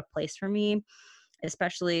bit out of place for me,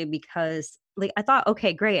 especially because like I thought,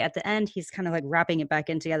 okay, great, at the end he's kind of like wrapping it back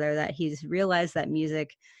in together that he's realized that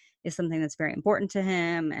music is something that's very important to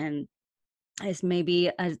him and is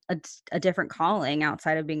maybe a different calling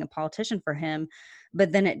outside of being a politician for him.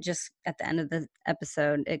 But then it just at the end of the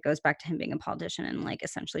episode it goes back to him being a politician and like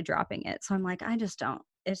essentially dropping it. So I'm like, I just don't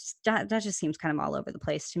that just seems kind of all over the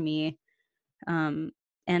place to me.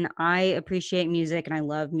 And I appreciate music and I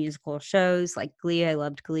love musical shows like Glee. I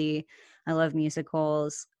loved Glee. I love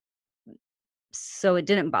musicals. So it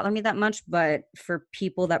didn't bother me that much, but for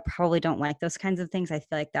people that probably don't like those kinds of things, I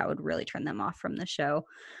feel like that would really turn them off from the show.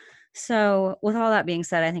 So with all that being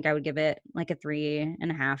said, I think I would give it like a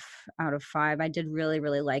 3.5 out of 5. I did really,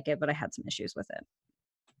 really like it, but I had some issues with it.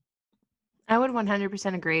 I would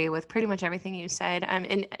 100% agree with pretty much everything you said.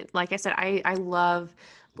 And like I said, I love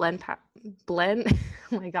oh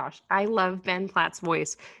my gosh, I love Ben Platt's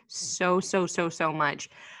voice so much.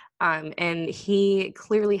 And he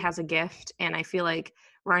clearly has a gift. And I feel like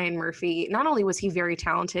Ryan Murphy, not only was he very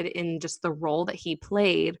talented in just the role that he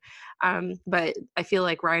played, but I feel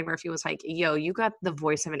like Ryan Murphy was like, yo, you got the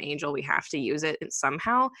voice of an angel. We have to use it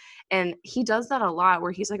somehow. And he does that a lot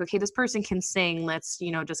where he's like, okay, this person can sing. Let's,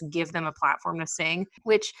 just give them a platform to sing,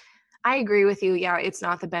 which I agree with you. Yeah, it's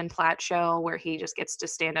not the Ben Platt show where he just gets to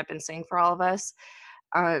stand up and sing for all of us.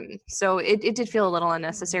 So it did feel a little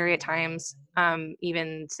unnecessary at times,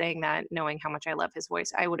 even saying that, knowing how much I love his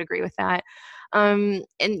voice, I would agree with that. And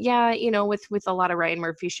yeah, with a lot of Ryan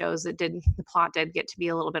Murphy shows, the plot did get to be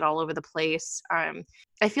a little bit all over the place.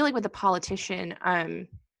 I feel like with The Politician,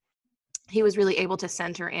 he was really able to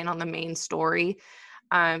center in on the main story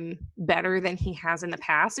better than he has in the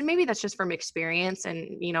past. And maybe that's just from experience and,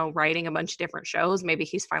 writing a bunch of different shows. Maybe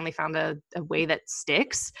he's finally found a way that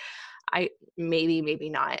sticks. Maybe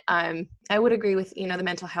not. I would agree with, the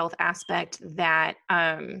mental health aspect that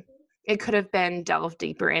it could have been delved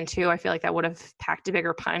deeper into. I feel like that would have packed a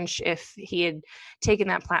bigger punch if he had taken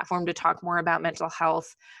that platform to talk more about mental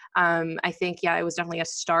health. I think, yeah, it was definitely a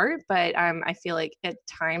start, but I feel like at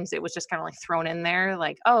times it was just kind of like thrown in there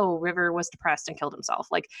like, oh, River was depressed and killed himself.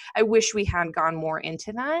 Like, I wish we had gone more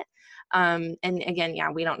into that. And again,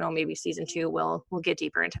 yeah, we don't know, maybe season 2 we'll get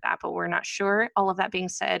deeper into that, but we're not sure. All of that being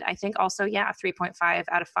said, I think also, yeah, 3.5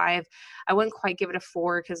 out of 5. I wouldn't quite give it a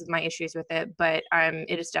 4 because of my issues with it, but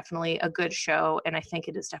it is definitely a good show. And I think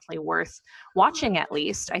it is definitely worth watching. At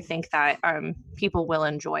least I think that people will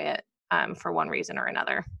enjoy it for one reason or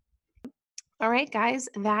another. All right, guys,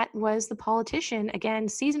 that was The Politician. Again,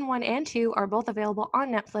 season 1 and 2 are both available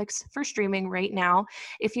on Netflix for streaming right now.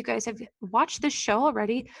 If you guys have watched this show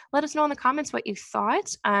already, let us know in the comments what you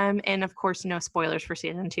thought. And of course, no spoilers for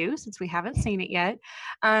season 2 since we haven't seen it yet.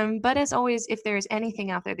 But as always, if there's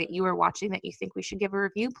anything out there that you are watching that you think we should give a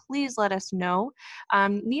review, please let us know.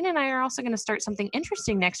 Nina and I are also going to start something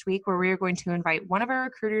interesting next week where we are going to invite one of our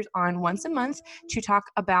recruiters on once a month to talk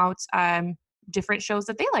about different shows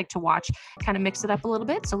that they like to watch, kind of mix it up a little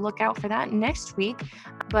bit. So look out for that next week.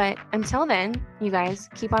 But until then, you guys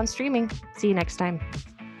keep on streaming. See you next time.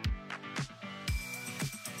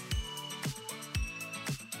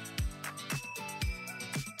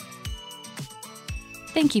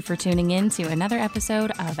 Thank you for tuning in to another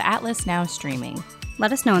episode of Atlas Now Streaming.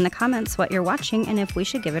 Let us know in the comments what you're watching and if we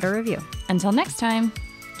should give it a review. Until next time,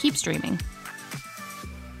 keep streaming.